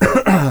 Yeah.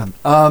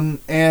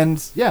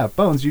 And yeah,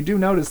 Bones, you do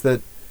notice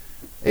that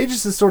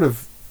Aegis is sort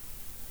of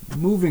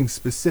moving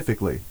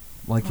specifically,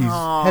 like he's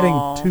Aw.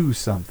 heading to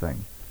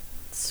something.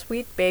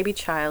 Sweet baby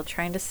child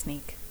trying to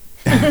sneak.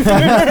 I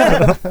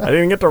didn't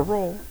even get to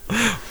roll.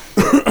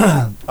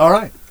 All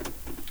right.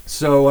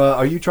 So,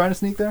 are you trying to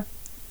sneak there?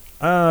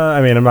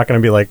 I mean, I'm not going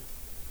to be like,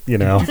 you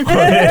know.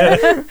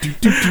 Yeah.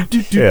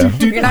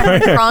 You're not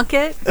going to cronk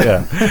it?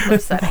 Yeah.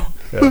 Upsetting.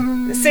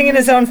 Singing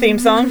his own theme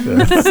song.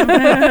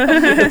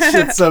 That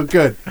shit's so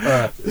good. All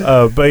right.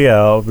 But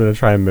yeah, I'm going to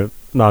try and move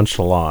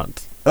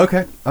nonchalant.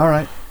 Okay. All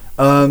right.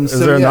 Is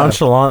there a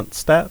nonchalant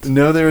stat?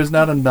 No, there is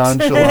not a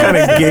nonchalant. What kind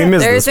of game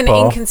is There's this, an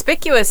Paul?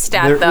 inconspicuous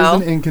stat, There is though.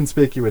 an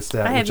inconspicuous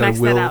stat, I had which I maxed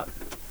will. that out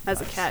as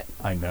a cat.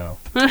 I know.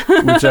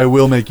 Which I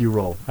will make you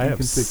roll. I have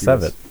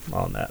Inconspicuous. 7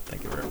 on that.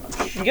 Thank you very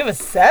much. You give us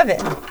 7.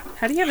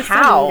 How do you have a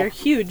How? 7? You're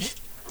huge.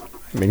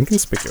 I'm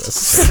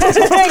inconspicuous.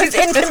 He's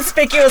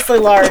inconspicuously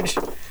large.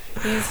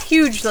 He's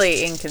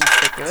hugely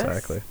inconspicuous.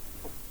 Exactly.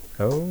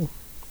 Oh,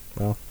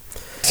 well.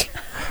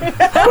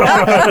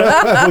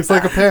 Looks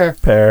like a pear.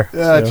 Pear.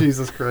 Ah, Yeah.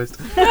 Jesus Christ.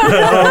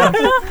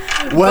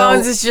 Bones Well,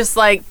 is just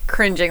like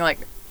cringing, like,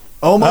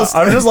 almost.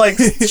 I'm just like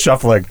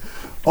shuffling.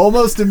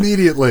 Almost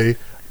immediately,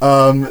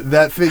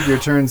 that figure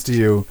turns to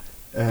you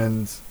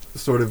and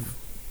sort of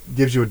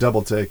gives you a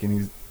double take, and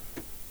he's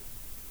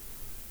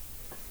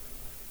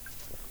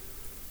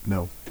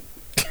no,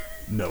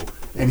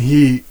 and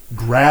he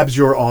grabs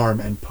your arm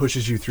and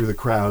pushes you through the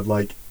crowd,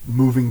 like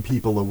moving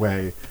people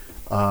away,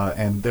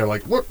 and they're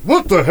like,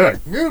 "What the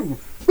heck?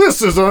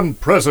 This is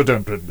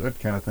unprecedented." That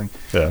kind of thing.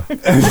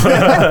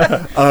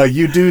 Yeah.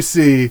 You do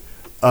see.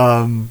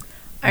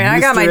 I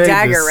got my Mr.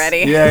 dagger Aegis- ready.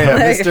 Yeah,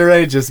 Mr.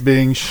 Aegis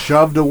being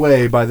shoved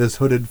away by this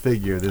hooded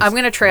figure. This I'm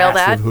gonna trail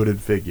massive that.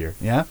 hooded figure.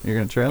 Yeah, you're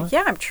gonna trail it.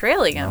 yeah, I'm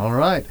trailing him. All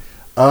right.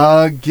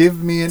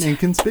 Give me an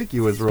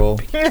inconspicuous roll.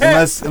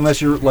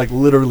 unless you're like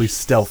literally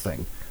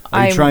stealthing. Are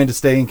you I'm- trying to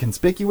stay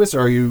inconspicuous,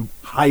 or are you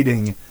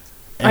hiding?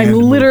 I'm and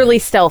literally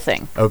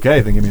stealthing. moving?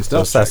 Okay. Then give me a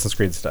So stealth check. Assassin's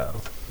Creed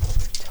style.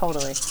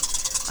 Totally.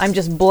 I'm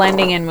just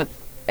blending in with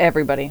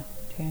everybody.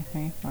 2,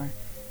 3, 4.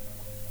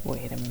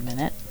 Wait a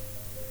minute.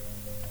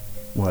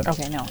 What?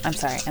 Okay, no, I'm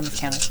sorry. I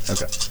miscounted.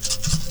 Okay.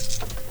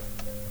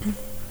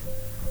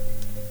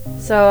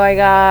 So I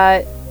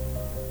got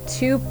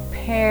 2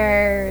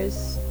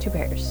 pairs. 2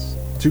 pairs.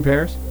 2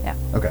 pairs. Yeah.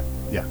 Okay,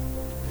 yeah.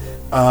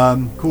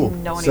 Cool.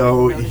 No one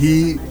So even noticed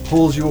he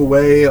pulls you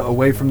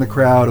away from the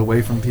crowd,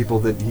 away from people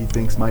that he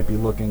thinks might be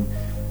looking,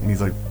 and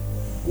he's like,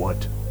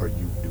 "What are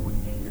you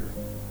doing here?"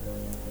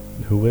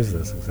 Who is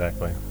this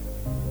exactly?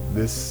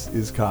 This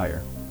is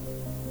Kyre.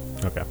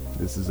 Okay.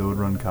 This is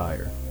Odrun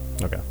Kyre.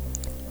 Okay.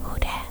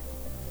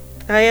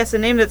 Ah, yes, a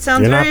name that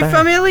sounds You're not very there.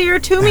 familiar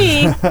to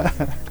me.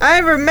 I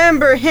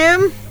remember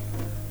him.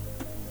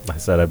 I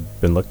said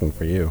I've been looking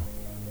for you.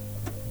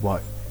 Why?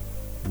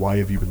 Why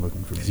have you been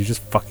looking for Because me? you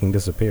just fucking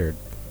disappeared.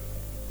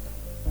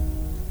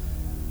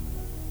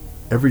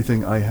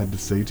 Everything I had to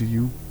say to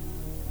you,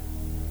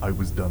 I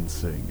was done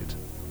saying it.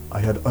 I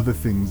had other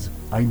things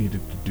I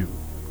needed to do.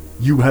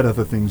 You had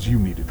other things you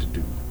needed to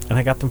do. And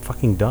I got them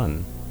fucking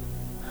done.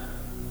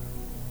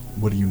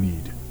 What do you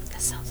need?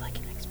 This sounds like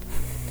an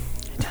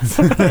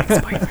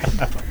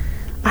Ex-boyfriend.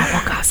 I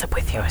will gossip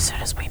with you as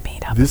soon as we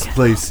meet up. This again.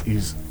 place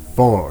is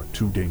far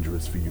too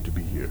dangerous for you to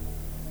be here.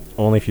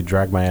 Only if you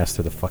drag my ass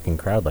through the fucking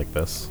crowd like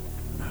this.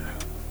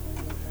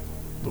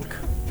 Look,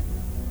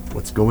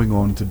 what's going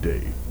on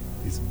today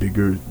is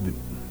bigger than...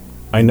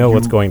 I know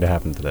what's You- going to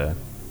happen today.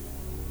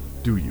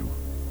 Do you?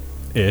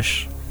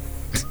 Ish.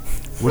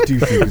 What do you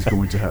think is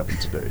going to happen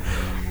today?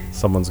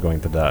 Someone's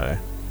going to die.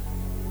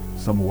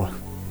 Someone...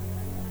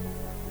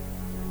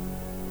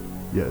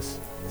 Yes,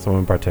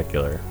 Someone in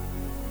particular.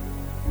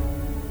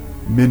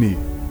 many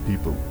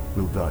people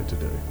will die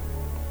today.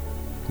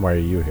 Why are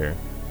you here?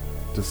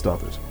 To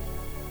stop it.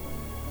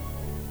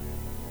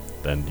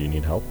 Then do you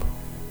need help?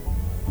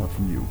 Not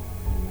from you.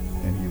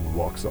 And he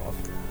walks off.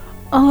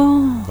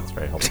 Oh. That's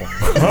very helpful.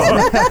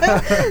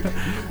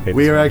 Hate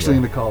We this are one, actually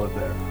though. going to call it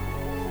there.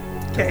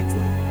 Okay.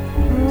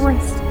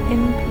 Rest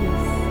in peace.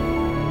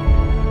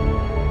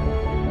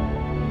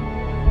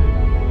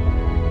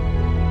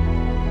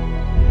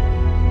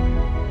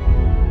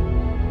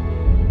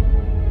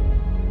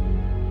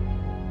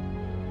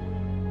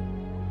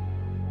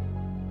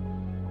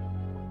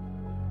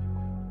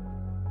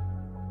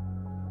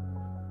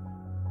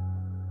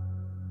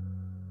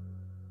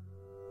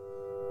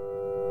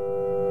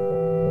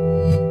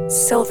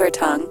 Silver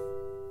Tongue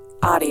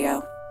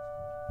Audio.